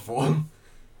awful.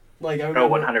 Like I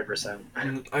remember,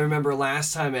 100%. I remember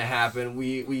last time it happened,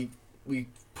 we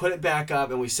put it back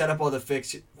up and we set up all the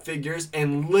figures,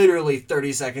 and literally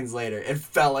 30 seconds later it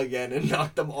fell again and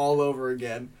knocked them all over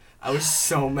again. I was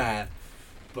so mad.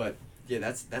 But yeah,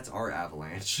 that's our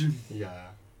avalanche. Yeah.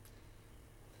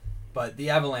 But the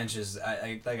avalanches,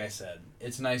 I like I said,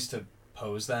 it's nice to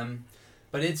pose them.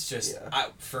 But it's just,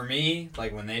 for me,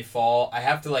 like when they fall, I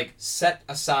have to like set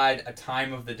aside a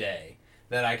time of the day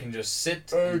that I can just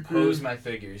sit and pose my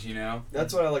figures, you know?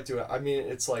 That's what I like doing. I mean,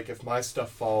 it's like if my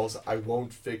stuff falls, I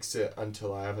won't fix it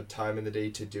until I have a time in the day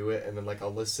to do it. And then like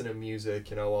I'll listen to music,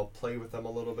 you know, I'll play with them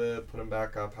a little bit, put them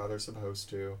back up how they're supposed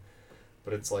to.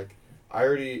 But it's like, I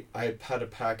had to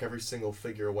pack every single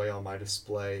figure away on my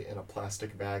display in a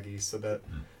plastic baggie so that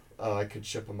I could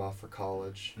ship them off for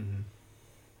college.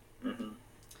 Mm-hmm. Mm-hmm.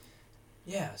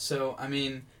 Yeah, so, I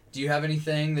mean, do you have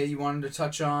anything that you wanted to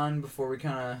touch on before we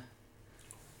kind of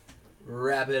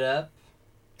wrap it up?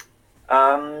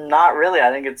 Not really. I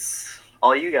think it's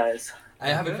all you guys. I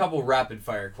have a couple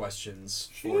rapid-fire questions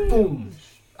for you. Boom.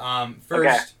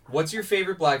 First, what's your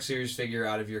favorite Black Series figure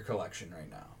out of your collection right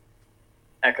now?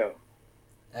 Echo.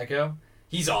 Echo?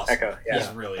 He's awesome. Echo, yeah. He's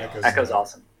really awesome. Echo's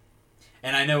awesome.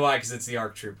 And I know why, because it's the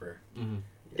ARC Trooper. Mm-hmm.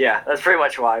 Yeah, that's pretty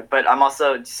much why. But I'm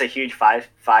also just a huge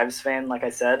fives fan, like I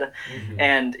said. Mm-hmm.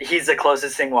 And he's the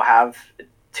closest thing we'll have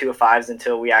to a fives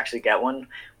until we actually get one,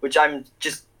 which I'm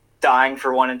just dying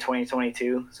for one in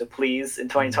 2022. So please, in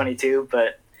 2022.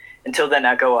 But until then,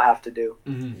 Echo will have to do.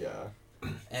 Mm-hmm.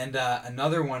 Yeah. And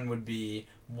another one would be,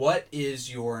 what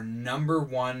is your number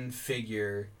one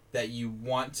figure that you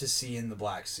want to see in the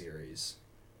Black Series?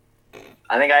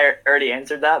 I think I already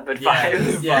answered that, but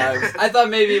fives. Yeah. I thought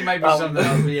maybe it might be something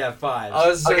else, but yeah,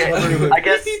 fives. Okay, I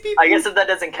guess if that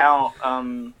doesn't count,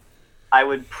 I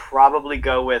would probably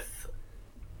go with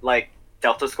like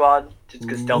Delta Squad, just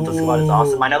because Delta Squad is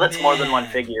awesome. I know that's more than one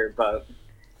figure, but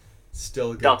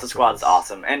Still a good Delta Squad's choice.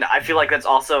 awesome. And I feel like that's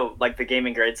also, like, the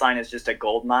gaming grade sign is just a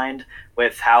gold mine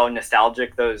with how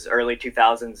nostalgic those early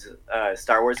 2000s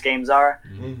Star Wars games are.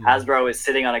 Mhm. Hasbro is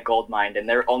sitting on a gold mine, and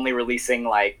they're only releasing,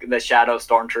 like, the Shadow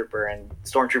Stormtrooper and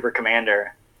Stormtrooper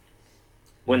Commander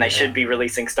when they should be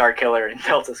releasing Star Killer and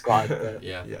Delta Squad. But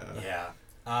Yeah. Yeah.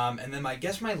 And then I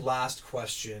guess my last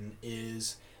question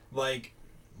is, like,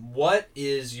 what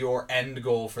is your end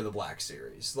goal for the Black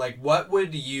Series? Like, what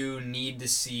would you need to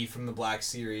see from the Black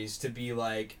Series to be,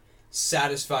 like,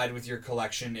 satisfied with your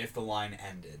collection if the line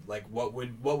ended? Like, what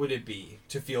would it be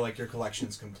to feel like your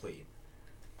collection's complete?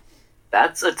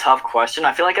 that's a tough question.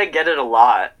 I feel like I get it a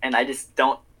lot, and I just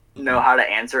don't know how to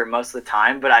answer it most of the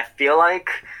time. But I feel like,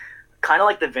 kind of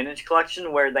like the vintage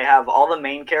collection, where they have all the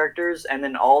main characters and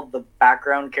then all the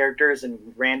background characters and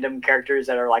random characters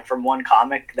that are like from one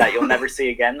comic that you'll never see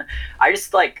again. I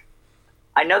just like,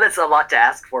 I know that's a lot to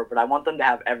ask for, but I want them to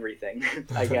have everything,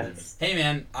 I guess. Hey,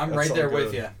 man, I'm That's right there all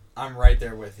with good. you. I'm right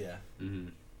there with you. Mm-hmm.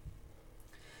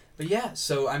 But yeah,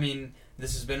 so, I mean,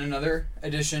 this has been another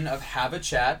edition of Have a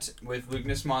Chat with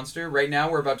Lukenessmonster. Right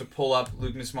now, we're about to pull up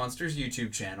Lukenessmonster's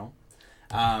YouTube channel.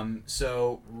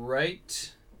 So,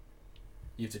 right...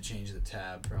 You have to change the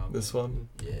tab, probably. This one?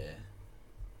 Yeah.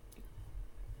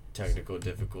 Technical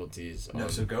difficulties. No,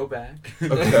 so go back.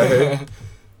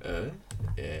 Okay.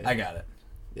 Yeah. I got it.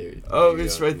 There, Oh, you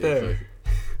it's go. right You there. click-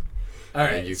 All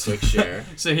right. And you click share.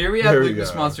 So here we have There we go.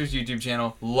 Lukenessmonster's YouTube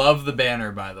channel. Love the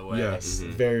banner, by the way. Yes. Mhm.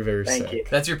 Very, very Thank sick. you.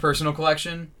 That's your personal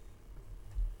collection?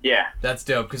 Yeah. That's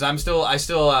dope, because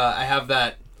I have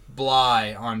that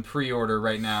Bly on pre-order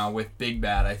right now with Big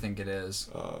Bad, I think it is.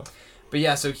 But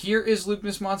yeah, so here is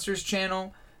Lukenessmonster's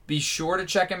channel. Be sure to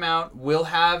check him out. We'll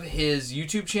have his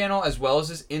YouTube channel as well as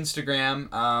his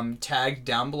Instagram tagged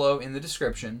down below in the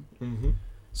description. Mm-hmm.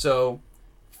 So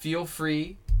feel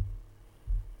free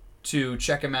to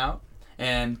check him out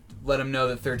and let him know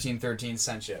that 1313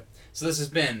 sent you. So this has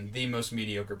been the most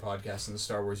mediocre podcast in the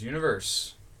Star Wars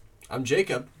universe. I'm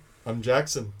Jacob. I'm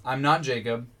Jackson. I'm not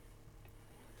Jacob.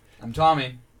 I'm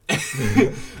Tommy.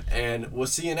 And we'll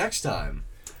see you next time.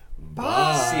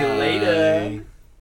 Bye. See you later.